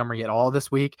David Montgomery at all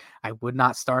this week. I would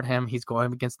not start him. He's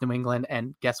going against New England.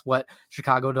 And guess what?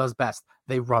 Chicago does best.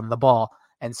 They run the ball.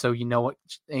 And so you know what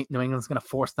New England's going to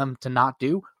force them to not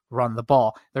do? Run the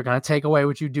ball. They're going to take away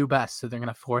what you do best. So they're going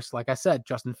to force, like I said,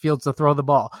 Justin Fields to throw the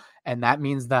ball. And that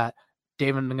means that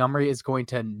David Montgomery is going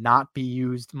to not be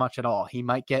used much at all. He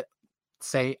might get,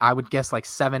 I would guess like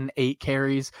 7-8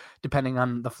 carries, depending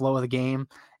on the flow of the game.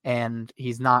 And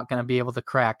he's not going to be able to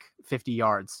crack 50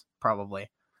 yards probably.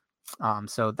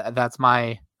 So that's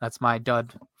my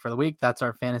dud for the week. That's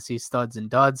our fantasy studs and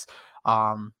duds.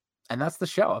 And that's the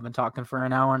show. I've been talking for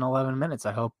an hour and 11 minutes.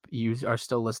 I hope you are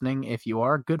still listening. If you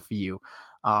are, good for you.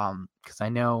 Because I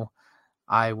know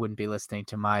I wouldn't be listening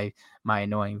to my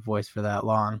annoying voice for that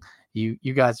long.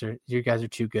 You guys are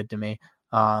too good to me.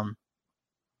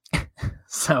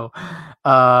 So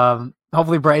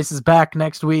hopefully Bryce is back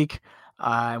next week.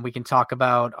 And we can talk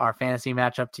about our fantasy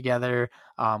matchup together.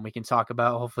 We can talk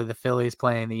about hopefully the Phillies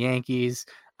playing the Yankees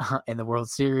in the World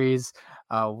Series.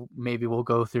 Maybe we'll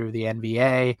go through the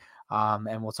NBA.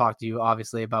 And we'll talk to you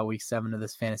obviously about week 7 of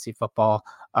this fantasy football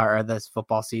or this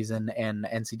football season and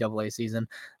NCAA season.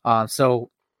 So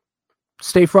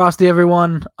stay frosty,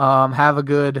 everyone. Have a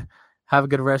good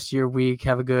rest of your week.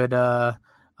 Have a good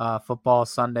football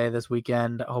Sunday this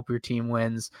weekend. I hope your team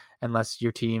wins, unless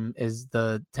your team is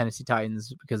the Tennessee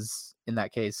Titans, because in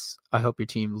that case, I hope your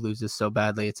team loses so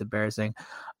badly it's embarrassing.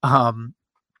 The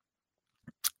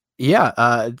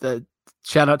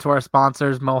shout out to our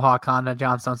sponsors, Mohawk Honda,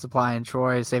 Johnstone Supply, and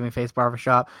Troy, Saving Face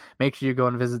Barbershop. Make sure you go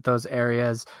and visit those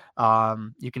areas.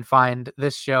 You can find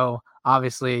this show,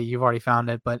 obviously you've already found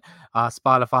it, but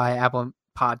Spotify, Apple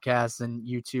Podcasts, and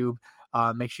YouTube.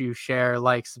 Make sure you share,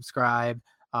 like, subscribe.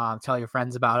 Tell your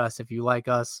friends about us if you like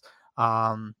us.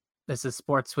 This is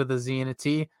Sports with a Z and a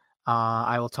T.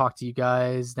 I will talk to you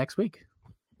guys next week.